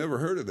that. You've never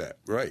heard of that,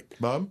 right?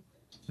 Bob?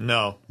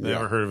 No,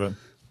 never heard of it.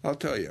 I'll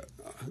tell you.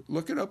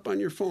 Look it up on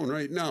your phone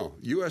right now.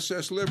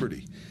 USS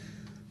Liberty.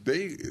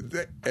 They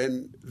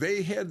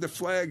had the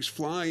flags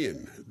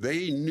flying.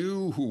 They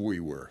knew who we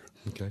were.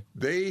 Okay.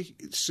 They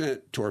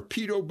sent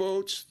torpedo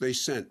boats. They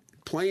sent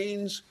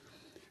planes.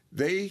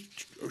 They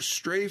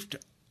strafed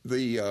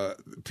the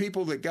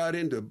people that got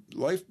into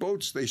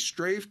lifeboats. They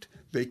strafed.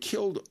 They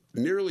killed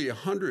nearly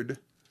 100.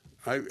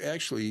 I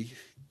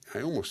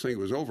almost think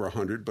it was over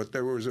 100, but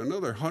there was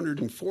another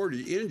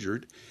 140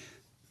 injured.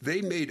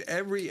 They made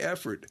every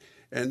effort,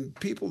 and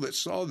people that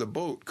saw the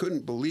boat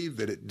couldn't believe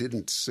that it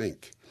didn't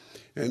sink.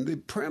 And the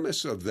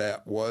premise of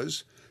that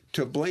was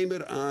to blame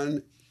it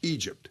on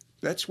Egypt.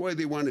 That's why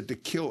they wanted to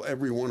kill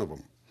every one of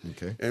them.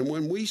 Okay. And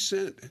when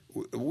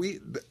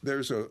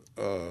there's a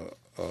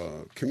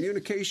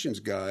communications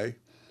guy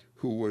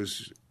who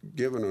was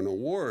given an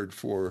award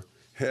for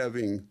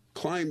having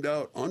climbed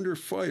out under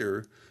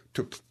fire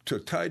to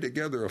tie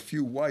together a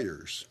few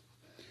wires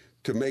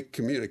to make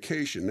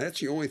communication.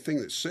 That's the only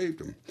thing that saved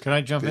them. Can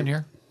I jump in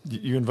here?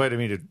 You invited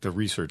me to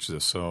research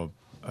this, so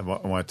I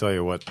want to tell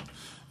you what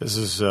this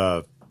is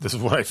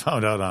what I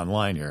found out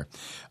online here.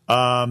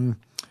 Let's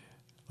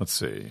Let's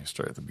see.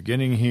 Start at the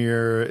beginning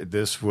here.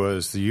 This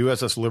was the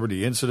USS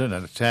Liberty incident,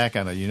 an attack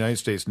on a United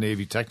States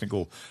Navy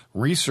technical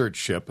research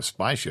ship, a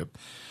spy ship,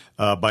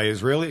 by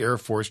Israeli Air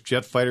Force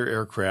jet fighter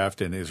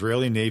aircraft and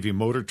Israeli Navy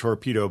motor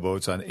torpedo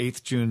boats on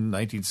 8th June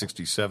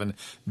 1967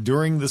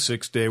 during the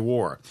Six-Day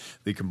War.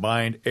 The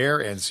combined air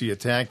and sea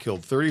attack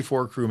killed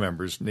 34 crew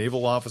members,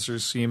 naval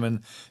officers,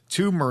 seamen,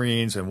 2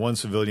 Marines, and 1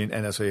 civilian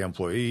NSA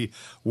employee,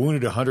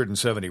 wounded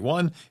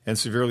 171, and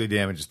severely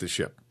damaged the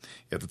ship.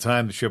 At the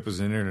time, the ship was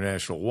in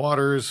international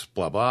waters,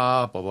 blah,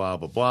 blah, blah, blah,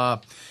 blah,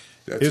 blah.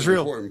 That's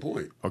Israel, an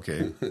important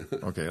point.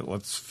 Okay,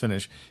 let's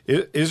finish.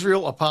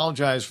 Israel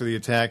apologized for the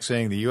attack,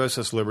 saying the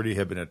USS Liberty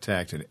had been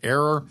attacked in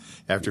error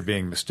after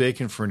being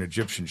mistaken for an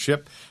Egyptian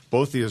ship.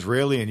 Both the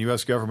Israeli and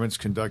U.S. governments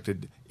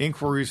conducted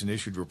inquiries and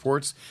issued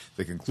reports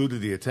that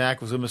concluded the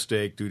attack was a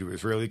mistake due to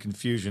Israeli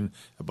confusion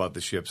about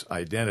the ship's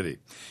identity.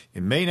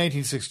 In May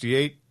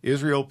 1968,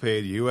 Israel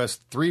paid the U.S.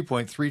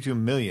 $3.32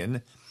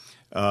 million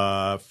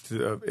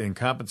in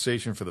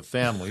compensation for the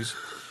families.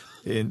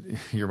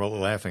 You're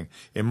laughing.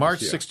 In March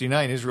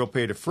 '69, Israel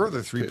paid a further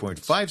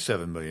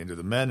 $3.57 million to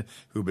the men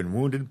who've been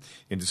wounded.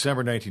 In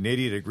December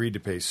 1980, it agreed to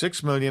pay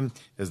 $6 million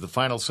as the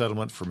final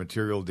settlement for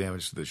material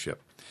damage to the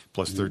ship,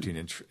 plus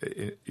 13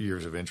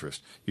 years of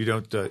interest. You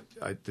don't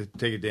I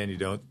take it, Dan. You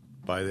don't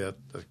buy that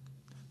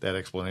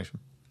explanation?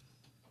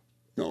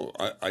 No,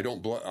 I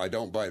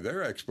don't buy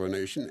their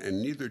explanation,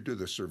 and neither do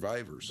the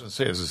survivors. Let's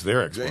say this is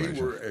their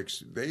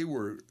explanation. They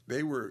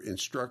were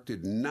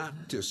instructed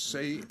not to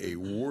say a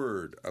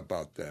word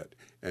about that,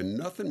 and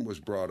nothing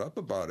was brought up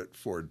about it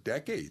for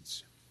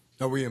decades.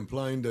 Are we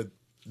implying that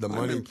the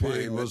money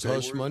paid was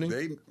hush money?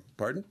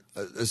 Pardon?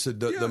 I said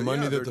the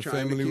money that the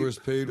family was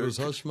paid was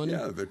hush money?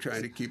 Yeah, they're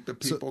trying to keep the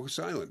people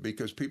silent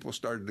because people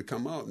started to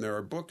come out, and there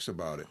are books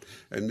about it.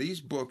 And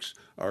these books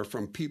are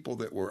from people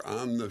that were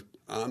on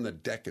the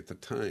deck at the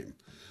time.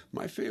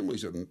 My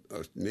family's a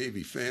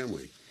Navy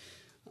family.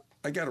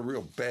 I got a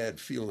real bad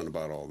feeling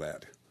about all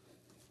that.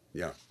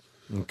 Yeah.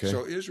 Okay.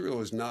 So Israel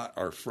is not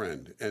our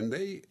friend, and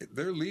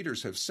their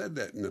leaders have said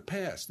that in the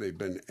past. They've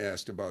been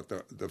asked about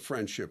the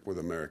friendship with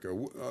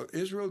America.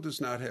 Israel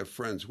does not have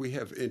friends. We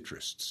have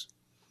interests.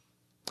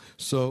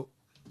 So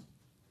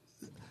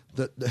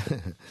the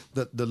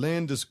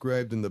land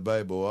described in the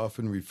Bible,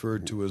 often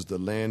referred to as the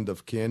land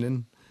of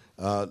Canaan,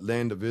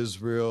 land of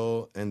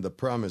Israel, and the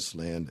Promised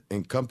Land,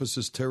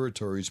 encompasses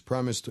territories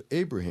promised to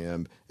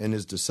Abraham and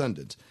his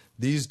descendants.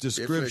 These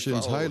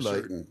descriptions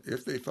highlight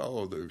if they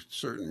follow the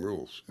certain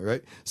rules.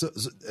 Right. So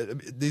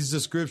these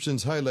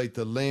descriptions highlight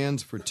the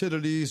land's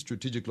fertility,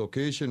 strategic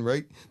location.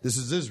 Right. This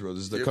is Israel.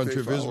 This is the country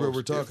of Israel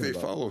we're talking about. If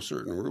they follow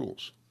certain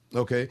rules.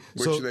 Okay.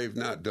 Which they've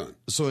not done.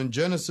 So in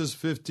Genesis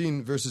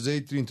 15, verses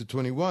 18 to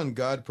 21,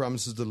 God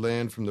promises the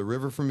land from the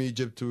river from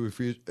Egypt to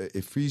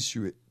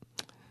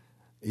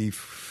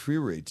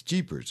Euphrates.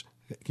 Jeepers.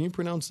 Can you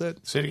pronounce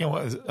that? Say it again.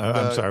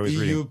 I'm sorry, I was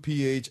reading.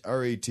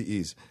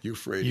 Euphrates.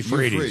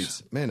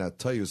 Euphrates. Man, I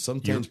tell you,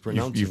 sometimes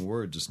pronouncing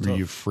words is tough.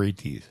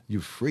 Euphrates.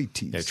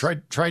 Yeah,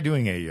 try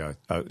doing a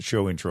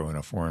show intro in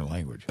a foreign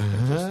language.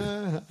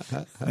 I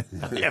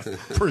have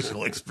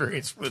personal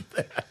experience with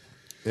that.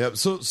 Yeah,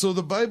 so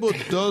the Bible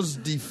does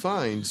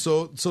define.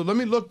 So let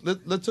me look.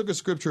 Let's look at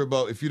scripture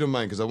about, if you don't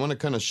mind, because I want to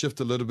kind of shift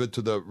a little bit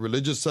to the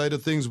religious side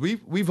of things.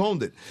 We've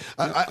honed it.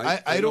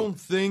 I don't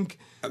think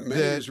many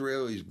that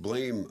Israelis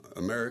blame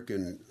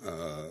American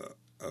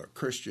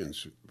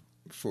Christians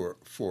for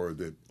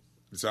the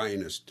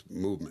Zionist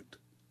movement.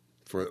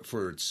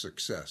 For its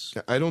success.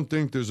 I don't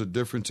think there's a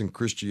difference in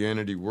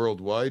Christianity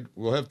worldwide.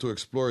 We'll have to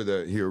explore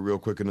that here real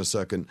quick in a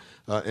second,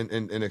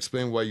 and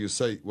explain why you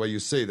say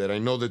that. I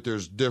know that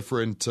there's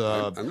different.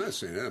 I'm not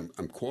saying that.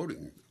 I'm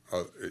quoting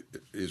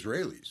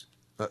Israelis.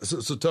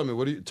 So tell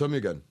me, tell me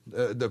again.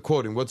 The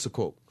quoting. What's the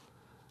quote?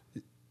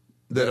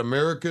 That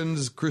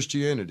Americans'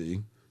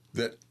 Christianity.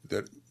 That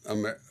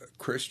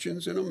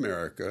Christians in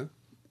America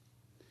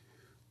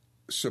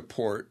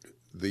support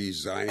the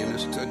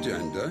Zionist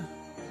agenda.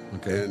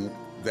 Okay. And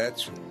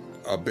that's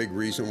a big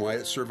reason why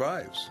it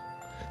survives.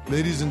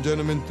 Ladies and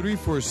gentlemen,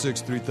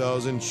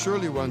 346-3000.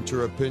 Surely want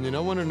your opinion. I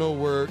want to know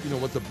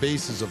what the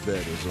basis of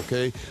that is,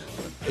 okay?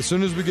 As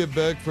soon as we get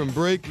back from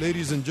break,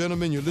 ladies and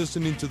gentlemen, you're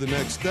listening to The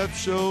Next Step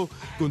Show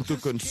con tu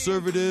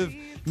conservative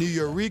New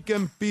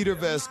Yorican Peter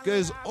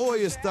Vasquez. Hoy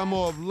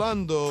estamos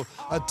hablando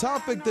a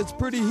topic that's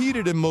pretty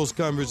heated in most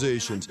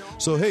conversations.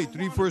 So, hey,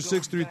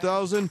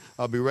 346-3000.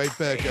 I'll be right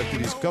back after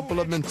these couple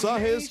of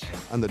mensajes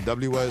on the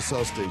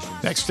WYSL station.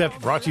 Next Step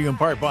brought to you in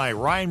part by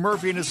Ryan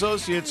Murphy and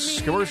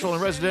Associates, commercial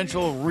and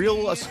residential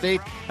real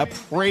estate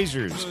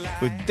appraisers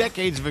with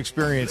decades of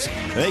experience.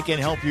 They can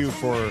help you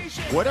for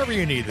whatever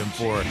you need them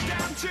for.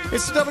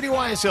 It's the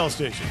WYSL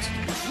stations.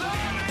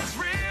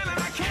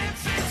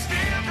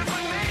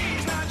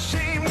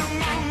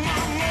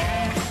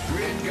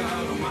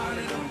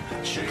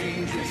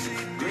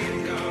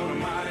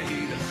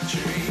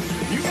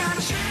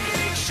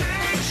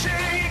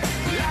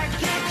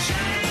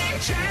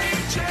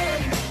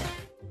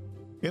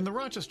 In the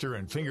Rochester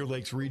and Finger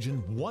Lakes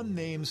region, one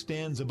name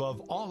stands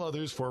above all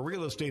others for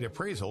real estate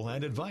appraisal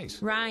and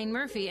advice. Ryan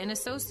Murphy and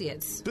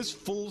Associates. This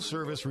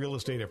full-service real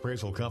estate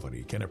appraisal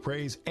company can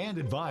appraise and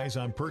advise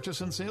on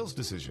purchase and sales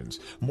decisions,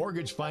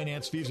 mortgage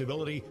finance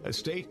feasibility,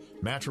 estate,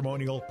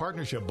 matrimonial,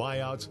 partnership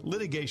buyouts,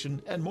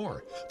 litigation, and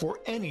more for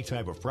any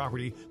type of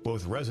property,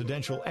 both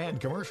residential and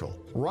commercial.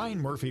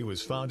 Ryan Murphy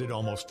was founded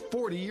almost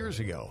 40 years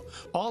ago.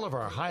 All of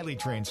our highly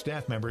trained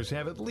staff members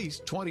have at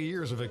least 20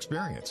 years of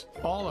experience.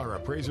 All our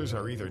appraisers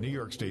are either New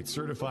York State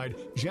certified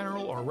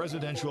general or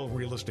residential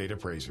real estate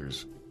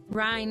appraisers.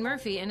 Ryan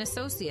Murphy and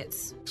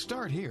Associates.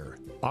 Start here.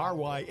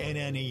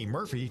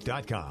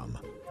 RYNNEMurphy.com.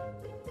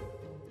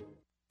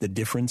 The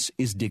difference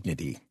is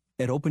dignity.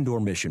 At Open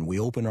Door Mission, we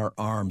open our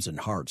arms and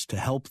hearts to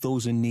help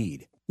those in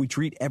need. We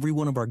treat every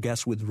one of our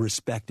guests with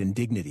respect and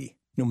dignity.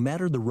 No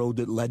matter the road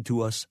that led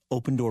to us,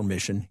 Open Door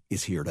Mission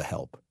is here to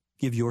help.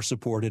 Give your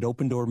support at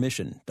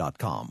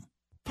opendoormission.com.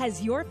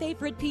 Has your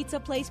favorite pizza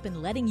place been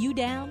letting you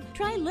down?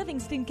 Try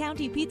Livingston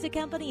County Pizza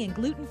Company and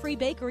Gluten-Free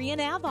Bakery in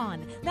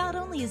Avon. Not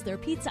only is their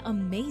pizza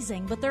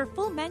amazing, but their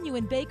full menu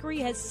and bakery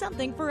has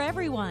something for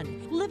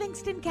everyone.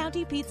 Livingston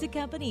County Pizza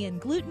Company and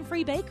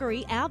Gluten-Free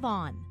Bakery,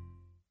 Avon.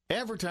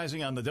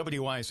 Advertising on the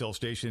WYSL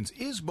stations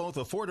is both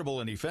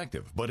affordable and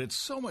effective, but it's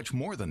so much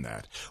more than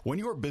that. When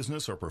your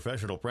business or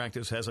professional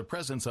practice has a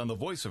presence on the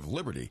Voice of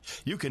Liberty,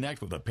 you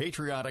connect with a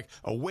patriotic,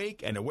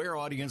 awake, and aware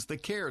audience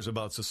that cares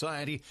about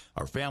society,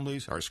 our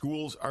families, our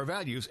schools, our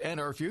values, and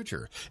our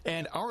future.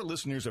 And our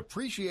listeners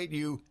appreciate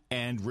you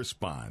and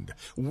respond.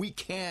 We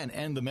can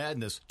end the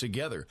madness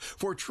together.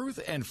 For truth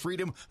and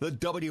freedom, the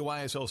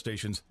WYSL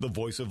stations, the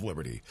Voice of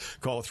Liberty.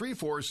 Call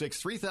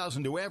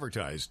 346-3000 to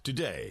advertise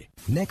today.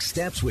 Next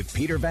Steps with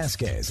Peter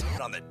Vasquez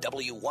on the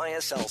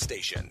WYSL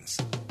stations.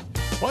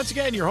 Once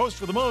again, your host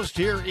for the most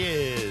here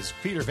is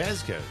Peter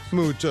Vasquez.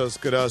 Muchas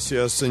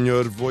gracias,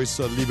 Señor Voice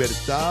of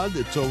Libertad.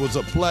 It's always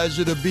a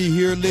pleasure to be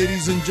here,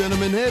 ladies and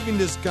gentlemen, having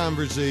this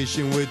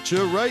conversation with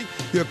you, right?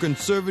 Your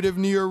conservative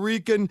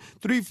Nuyorican,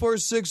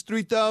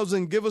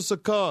 346-3000. Give us a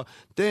call.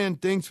 Dan,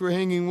 thanks for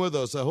hanging with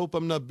us. I hope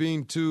I'm not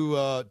being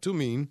too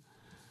mean.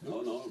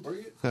 No, bring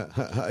it.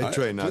 I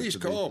try not please to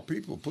call,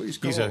 people. Please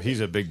call. He's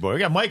a big boy. We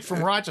got Mike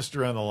from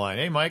Rochester on the line.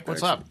 Hey, Mike,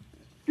 what's up?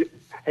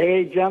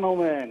 Hey,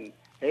 gentlemen.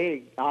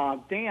 Hey,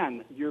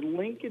 Dan, your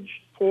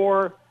linkage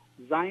for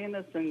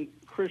Zionists and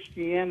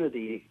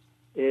Christianity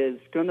is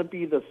going to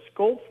be the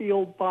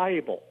Schofield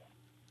Bible.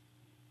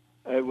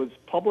 It was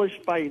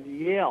published by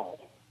Yale,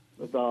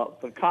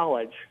 the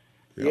college.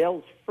 Yep.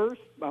 Yale's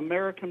first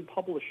American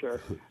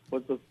publisher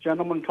was a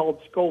gentleman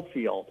called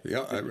Schofield.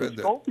 Yeah, I read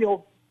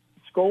that.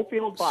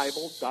 Schofield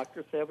Bible,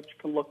 Dr. Savage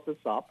can look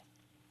this up,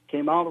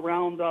 came out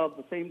around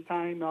the same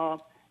time as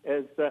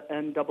the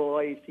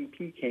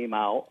NAACP came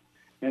out.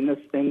 And this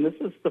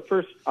is the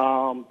first.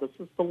 This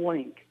is the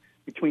link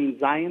between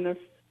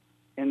Zionists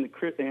and the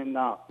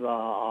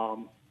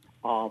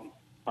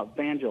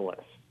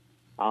evangelists.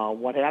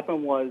 What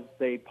happened was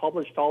they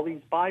published all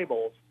these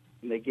Bibles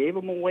and they gave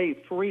them away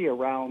free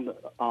around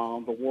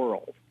the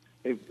world.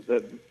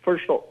 The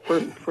first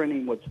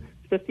printing was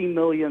 50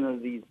 million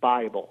of these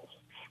Bibles,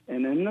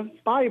 and in this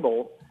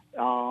Bible,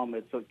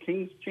 it's a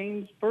King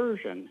James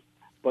version,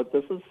 but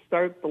this is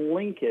the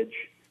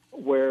linkage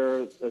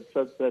where it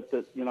says that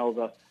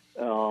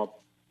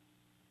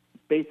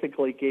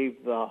basically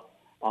gave the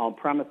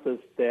premises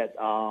that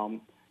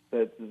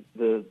that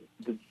the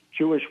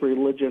Jewish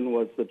religion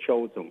was the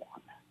chosen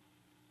one.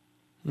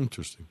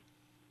 Interesting.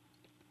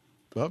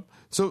 Bob?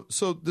 So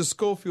the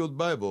Schofield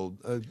Bible.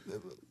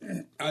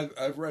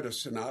 I've read a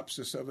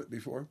synopsis of it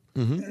before.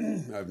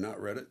 Mm-hmm. I've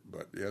not read it,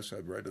 but yes,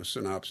 I've read a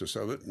synopsis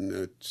of it,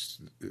 and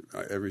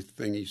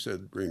everything he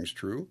said rings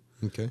true.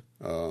 Okay.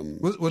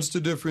 What's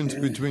the difference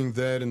between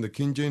that and the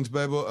King James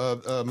Bible?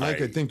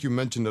 Mike, I think you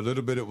mentioned a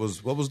little bit. It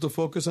was what was the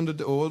focus on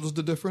what was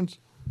the difference?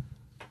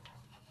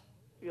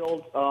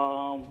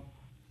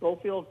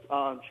 Schofield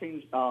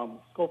changed.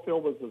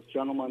 Schofield was this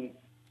gentleman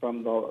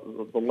from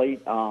the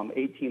late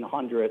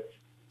 1800s.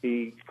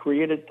 He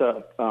created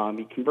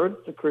he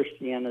converted to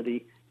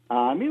Christianity.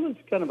 He was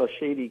kind of a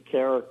shady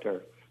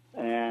character,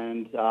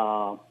 and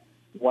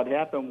what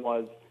happened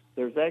was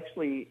there's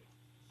actually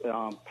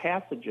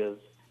passages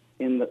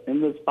in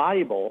this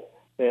Bible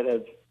that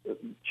have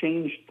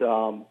changed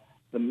the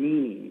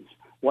meanings.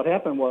 What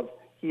happened was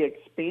he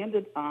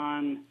expanded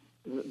on.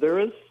 There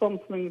is some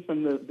things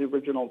in the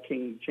original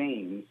King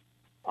James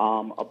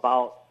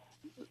about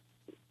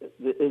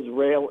the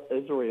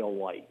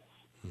Israelites,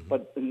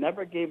 but it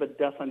never gave a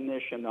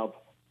definition of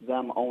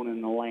them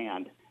owning the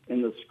land.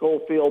 In the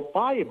Schofield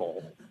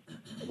Bible,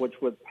 which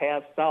was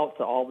passed out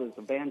to all these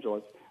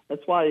evangelists,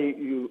 that's why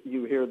you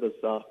hear this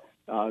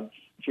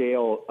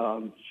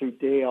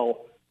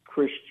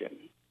Judeo-Christian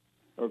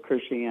or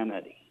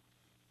Christianity.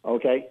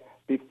 Okay,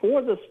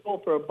 before the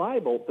Schofield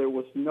Bible, that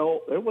was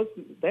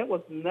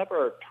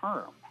never a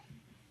term.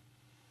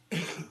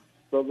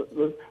 So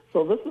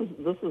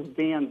this is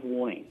Dan's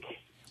link.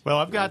 Well,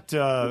 I've got,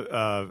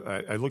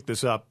 I looked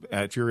this up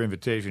at your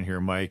invitation here,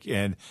 Mike,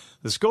 and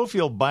the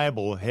Schofield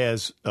Bible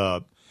has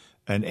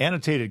an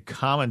annotated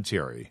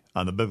commentary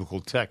on the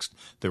biblical text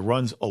that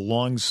runs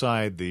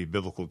alongside the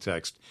biblical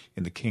text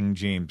in the King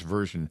James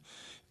Version,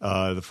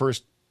 the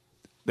first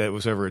that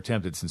was ever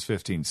attempted since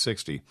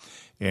 1560.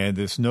 And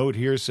this note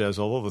here says,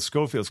 although the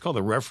Scofield, it's called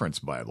the Reference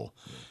Bible,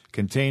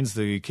 contains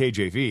the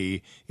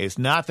KJV, it's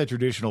not the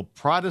traditional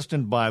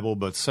Protestant Bible,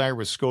 but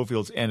Cyrus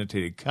Scofield's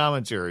annotated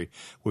commentary,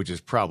 which is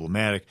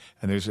problematic.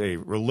 And there's a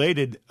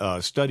related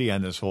study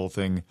on this whole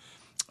thing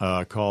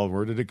called,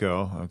 where did it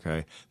go?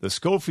 Okay. The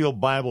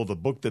Scofield Bible, the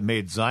book that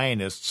made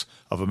Zionists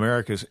of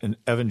America's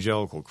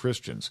evangelical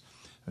Christians.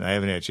 And I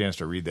haven't had a chance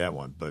to read that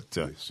one, but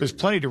there's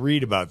plenty to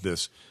read about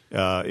this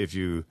if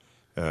you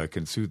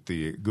consult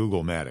the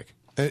Google-matic.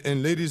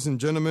 And ladies and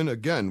gentlemen,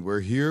 again,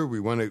 we're here. We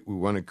want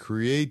to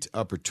create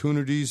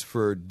opportunities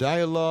for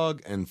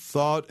dialogue and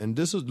thought, and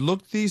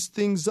look these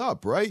things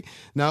up. Right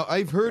now,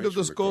 I've heard of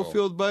the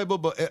Scofield Bible,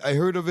 but I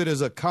heard of it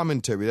as a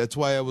commentary. That's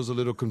why I was a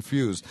little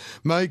confused.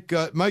 Mike,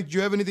 do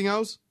you have anything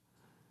else?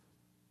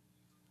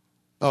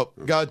 Oh,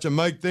 gotcha,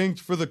 Mike. Thanks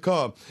for the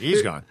call.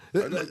 He's gone.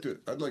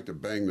 I'd like to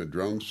bang the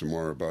drum some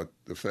more about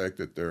the fact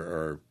that there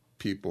are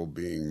people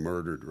being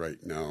murdered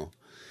right now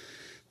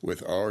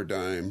with our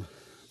dime,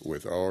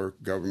 with our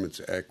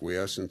government's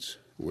acquiescence,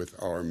 with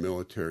our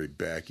military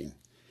backing.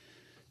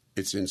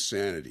 It's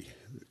insanity.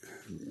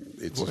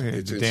 It's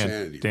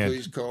insanity. Dan.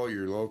 Please call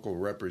your local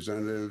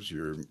representatives,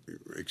 your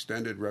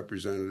extended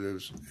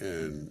representatives,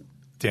 and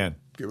Dan,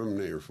 give them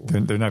an earful.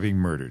 They're not being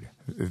murdered.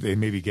 They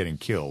may be getting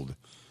killed,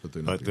 but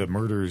the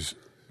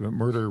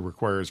murder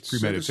requires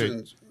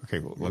premeditation. Okay,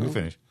 well, let me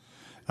finish.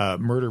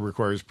 Murder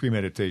requires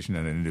premeditation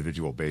on an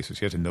individual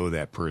basis. You have to know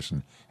that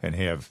person and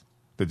have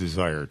the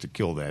desire to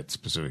kill that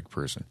specific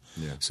person.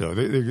 Yeah. So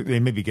they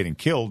may be getting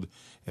killed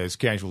as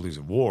casualties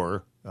of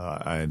war,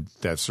 and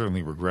that's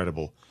certainly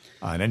regrettable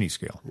on any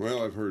scale.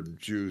 Well, I've heard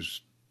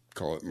Jews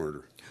call it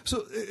murder.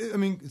 So, I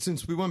mean,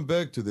 since we went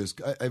back to this,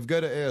 I've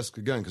got to ask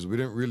again, because we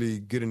didn't really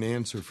get an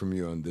answer from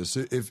you on this.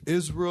 If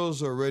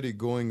Israel's already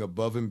going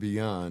above and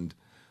beyond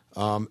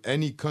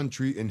any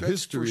country in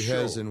history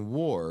has in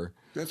war...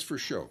 That's for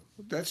show.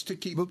 That's to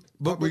keep.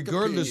 But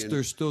regardless, opinion,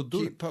 they're still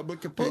doing. Keep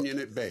public opinion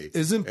at bay.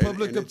 Isn't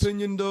public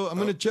opinion though? I'm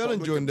going to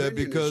challenge you on that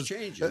because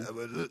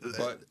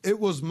it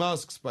was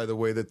mosques, by the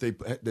way, that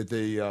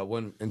they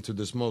went into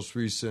this most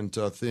recent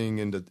thing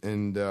in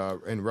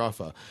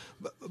Rafah.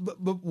 But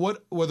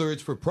what, whether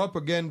it's for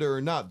propaganda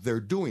or not, they're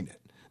doing it.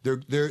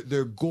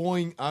 They're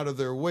going out of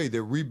their way.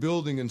 They're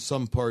rebuilding in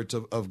some parts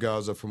of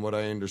Gaza, from what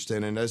I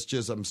understand, and that's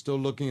just, I'm still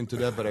looking into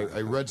that. But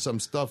I read some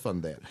stuff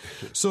on that.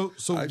 So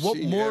what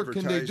more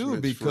can they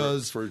do?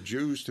 Because for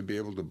Jews to be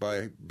able to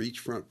buy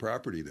beachfront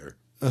property there,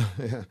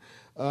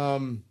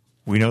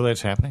 we know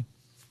that's happening.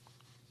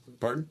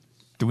 Pardon?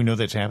 Do we know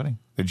that's happening?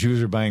 The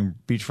Jews are buying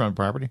beachfront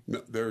property?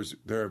 No,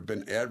 there have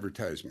been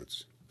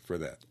advertisements for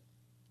that.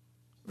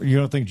 You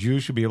don't think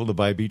Jews should be able to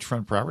buy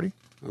beachfront property?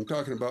 I'm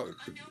talking about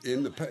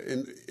in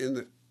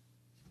the.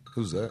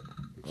 Who's that?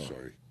 Oh.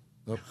 Sorry.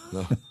 Oh,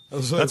 no.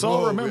 That's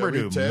all. Remember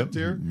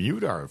to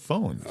mute our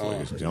phones,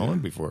 ladies and gentlemen,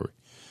 before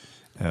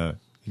we. You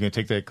going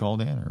to take that call,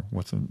 Dan, or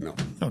what's the? No.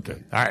 Okay.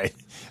 All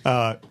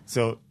right.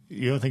 So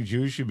you don't think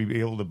Jews should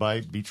be able to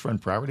buy beachfront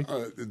property?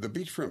 The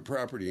beachfront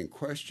property in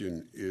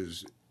question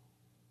is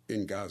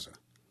in Gaza.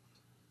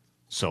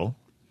 So.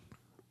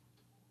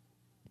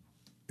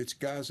 It's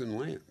Gazan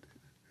land.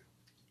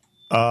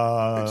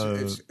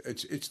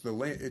 It's the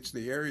land. It's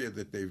the area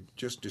that they've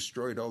just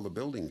destroyed all the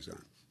buildings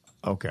on.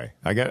 Okay,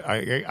 I got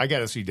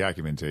to see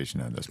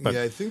documentation on this. But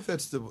yeah, I think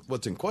that's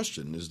what's in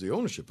question is the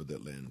ownership of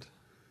that land,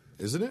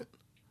 isn't it?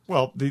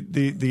 Well,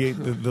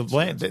 the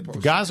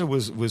land Gaza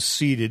was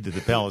ceded to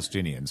the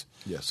Palestinians,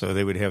 yes, so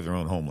they would have their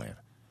own homeland,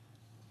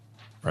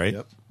 right?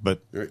 Yep.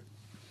 But right.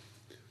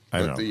 I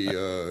don't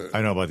know.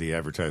 I know about the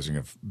advertising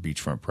of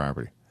beachfront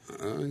property.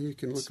 You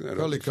can look that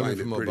probably up. Probably coming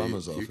from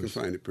Obama's office. You can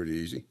find it pretty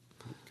easy.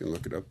 You can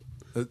look it up.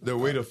 The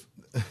way to.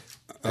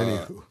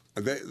 Anywho.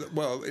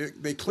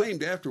 They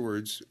claimed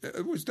afterwards,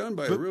 it was done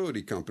by a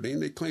realty company,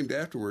 and they claimed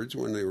afterwards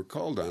when they were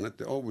called on it,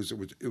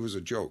 it was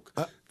a joke.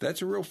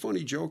 That's a real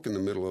funny joke in the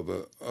middle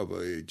of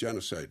a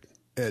genocide.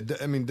 Yeah,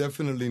 I mean,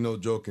 definitely no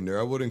joke in there.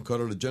 I wouldn't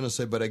call it a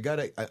genocide, but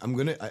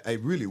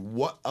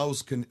what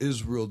else can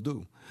Israel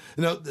do?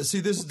 Now, see,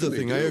 this is the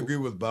thing. I agree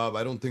with Bob.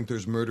 I don't think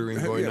there's murdering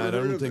going on. I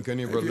don't think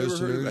any of our listeners. Have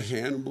you ever heard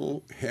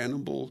of the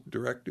Hannibal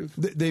Directive?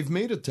 They've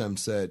made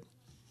attempts at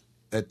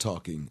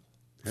talking.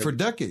 For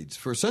decades,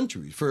 for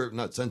centuries,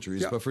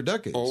 but for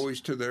decades. Always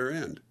to their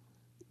end.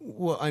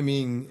 Well, I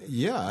mean,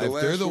 yeah, if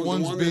they're the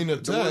ones being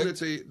attacked.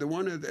 The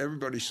one that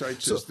everybody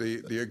cites is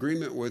the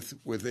agreement with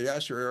the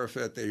Yasser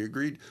Arafat. They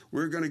agreed,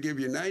 we're going to give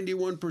you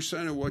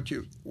 91% of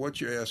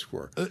what you ask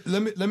for.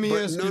 Let me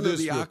ask you this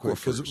real quick,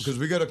 because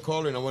we got a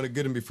caller and I want to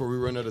get him before we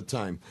run out of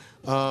time.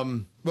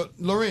 But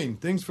Lorraine,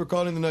 thanks for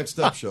calling the Next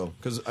Step Show,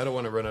 because I don't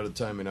want to run out of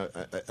time, and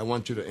I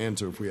want you to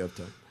answer if we have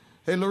time.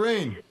 Hey,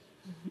 Lorraine.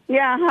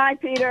 Yeah, hi,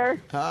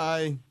 Peter.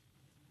 Hi.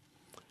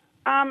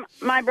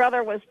 My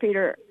brother was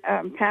Peter,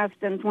 passed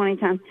in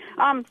 2010.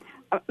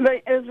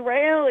 The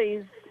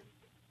Israelis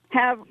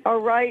have a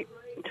right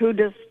to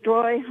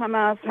destroy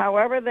Hamas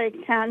however they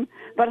can,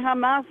 but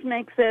Hamas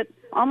makes it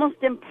almost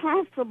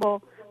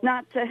impossible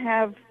not to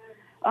have,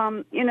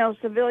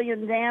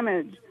 civilian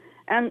damage.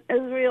 And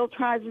Israel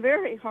tries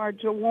very hard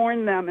to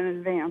warn them in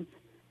advance.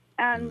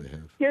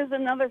 And here's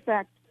another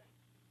fact.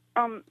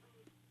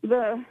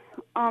 The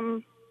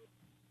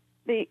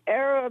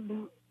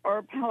Arab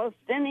or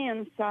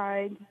Palestinian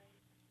side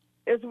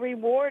is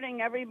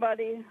rewarding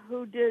everybody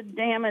who did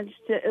damage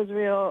to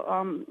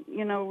Israel,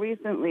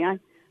 recently.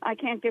 I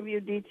can't give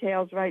you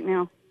details right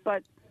now,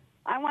 but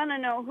I want to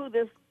know who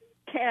this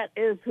cat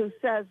is who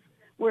says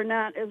we're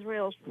not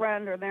Israel's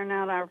friend or they're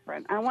not our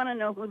friend. I want to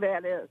know who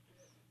that is.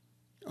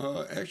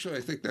 Actually,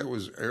 I think that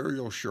was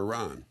Ariel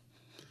Sharon,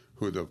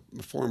 who the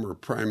former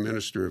prime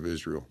minister of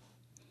Israel.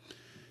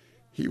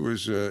 He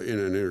was in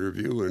an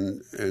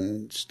interview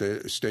and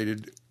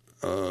stated,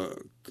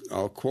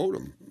 I'll quote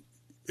him,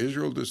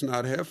 Israel does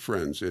not have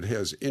friends. It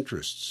has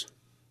interests.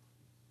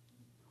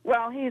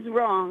 Well, he's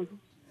wrong.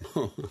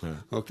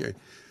 Okay.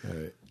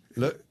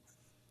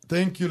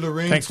 Thank you,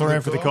 Lorraine. Thanks,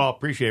 Lorraine, for the call.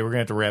 Appreciate it. We're going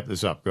to have to wrap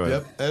this up. Go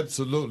ahead. Yep,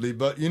 absolutely.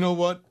 But you know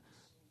what?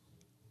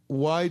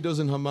 Why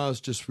doesn't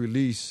Hamas just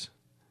release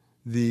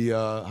the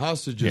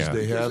hostages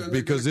they have?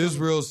 Because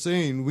Israel's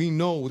saying, we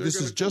know this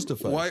is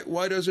justified.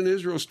 Why doesn't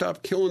Israel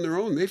stop killing their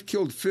own? They've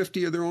killed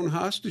 50 of their own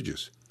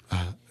hostages.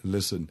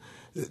 Listen,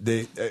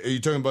 are you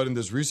talking about in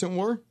this recent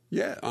war?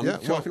 Yeah, I'm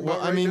talking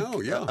about right now,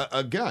 yeah.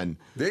 Again.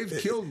 They've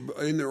killed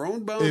in their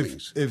own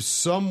bombings. If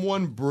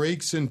someone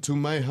breaks into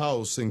my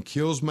house and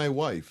kills my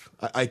wife,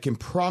 I can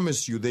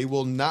promise you they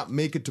will not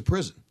make it to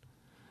prison.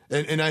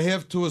 And I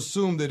have to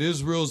assume that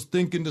Israel's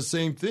thinking the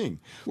same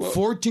thing. Well,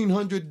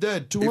 1,400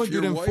 dead,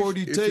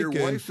 240 taken. If your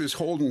wife is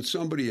holding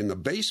somebody in the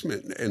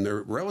basement and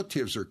their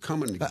relatives are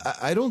coming...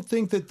 I don't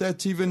think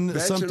that's even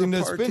something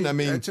that's been. I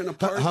mean,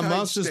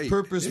 Hamas's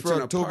purpose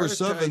for October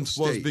 7th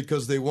was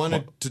because they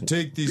wanted to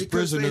take these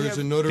prisoners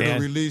in order to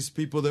release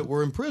people that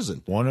were in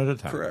prison. One at a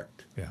time.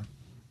 Correct. Yeah.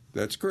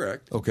 That's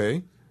correct.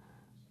 Okay.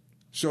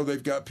 So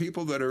they've got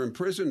people that are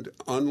imprisoned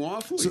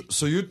unlawfully.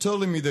 So you're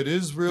telling me that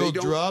Israel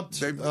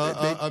dropped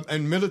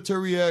and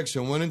military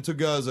action went into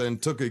Gaza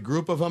and took a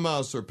group of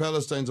Hamas or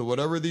Palestinians or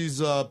whatever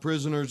these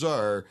prisoners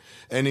are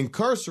and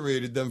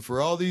incarcerated them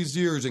for all these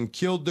years and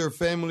killed their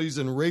families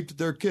and raped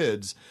their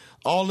kids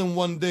all in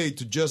one day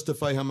to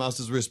justify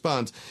Hamas's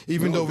response,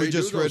 even though we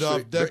just read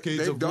off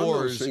decades of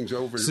wars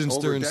since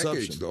their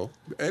inception. Though.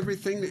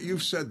 Everything that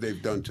you've said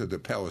they've done to the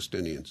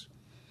Palestinians.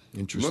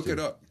 Interesting. Look it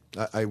up.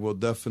 I will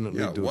definitely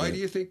do that. Why do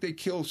you think they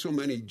kill so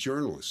many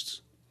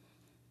journalists?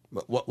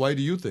 Why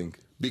do you think?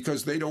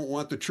 Because they don't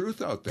want the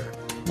truth out there.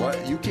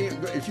 Why you can't?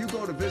 If you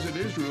go to visit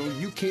Israel,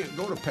 you can't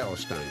go to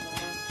Palestine.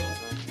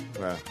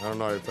 Well, I don't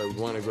know if I would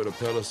want to go to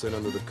Palestine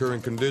under the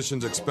current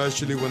conditions,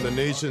 especially when the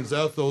nation's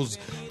ethos,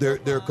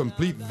 their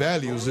complete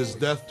values is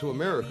death to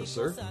America,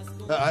 sir.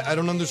 I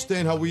don't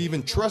understand how we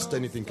even trust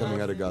anything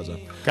coming out of Gaza.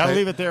 Gotta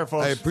leave it there,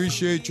 folks. I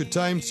appreciate your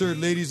time, sir.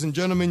 Ladies and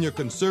gentlemen, your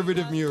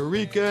conservative New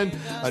Weekend.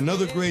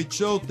 Another great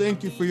show.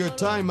 Thank you for your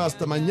time.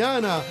 Hasta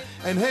mañana.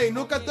 And hey,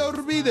 nunca te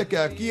olvides que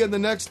aquí in the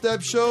Next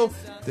Step Show,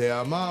 te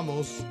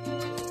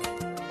amamos.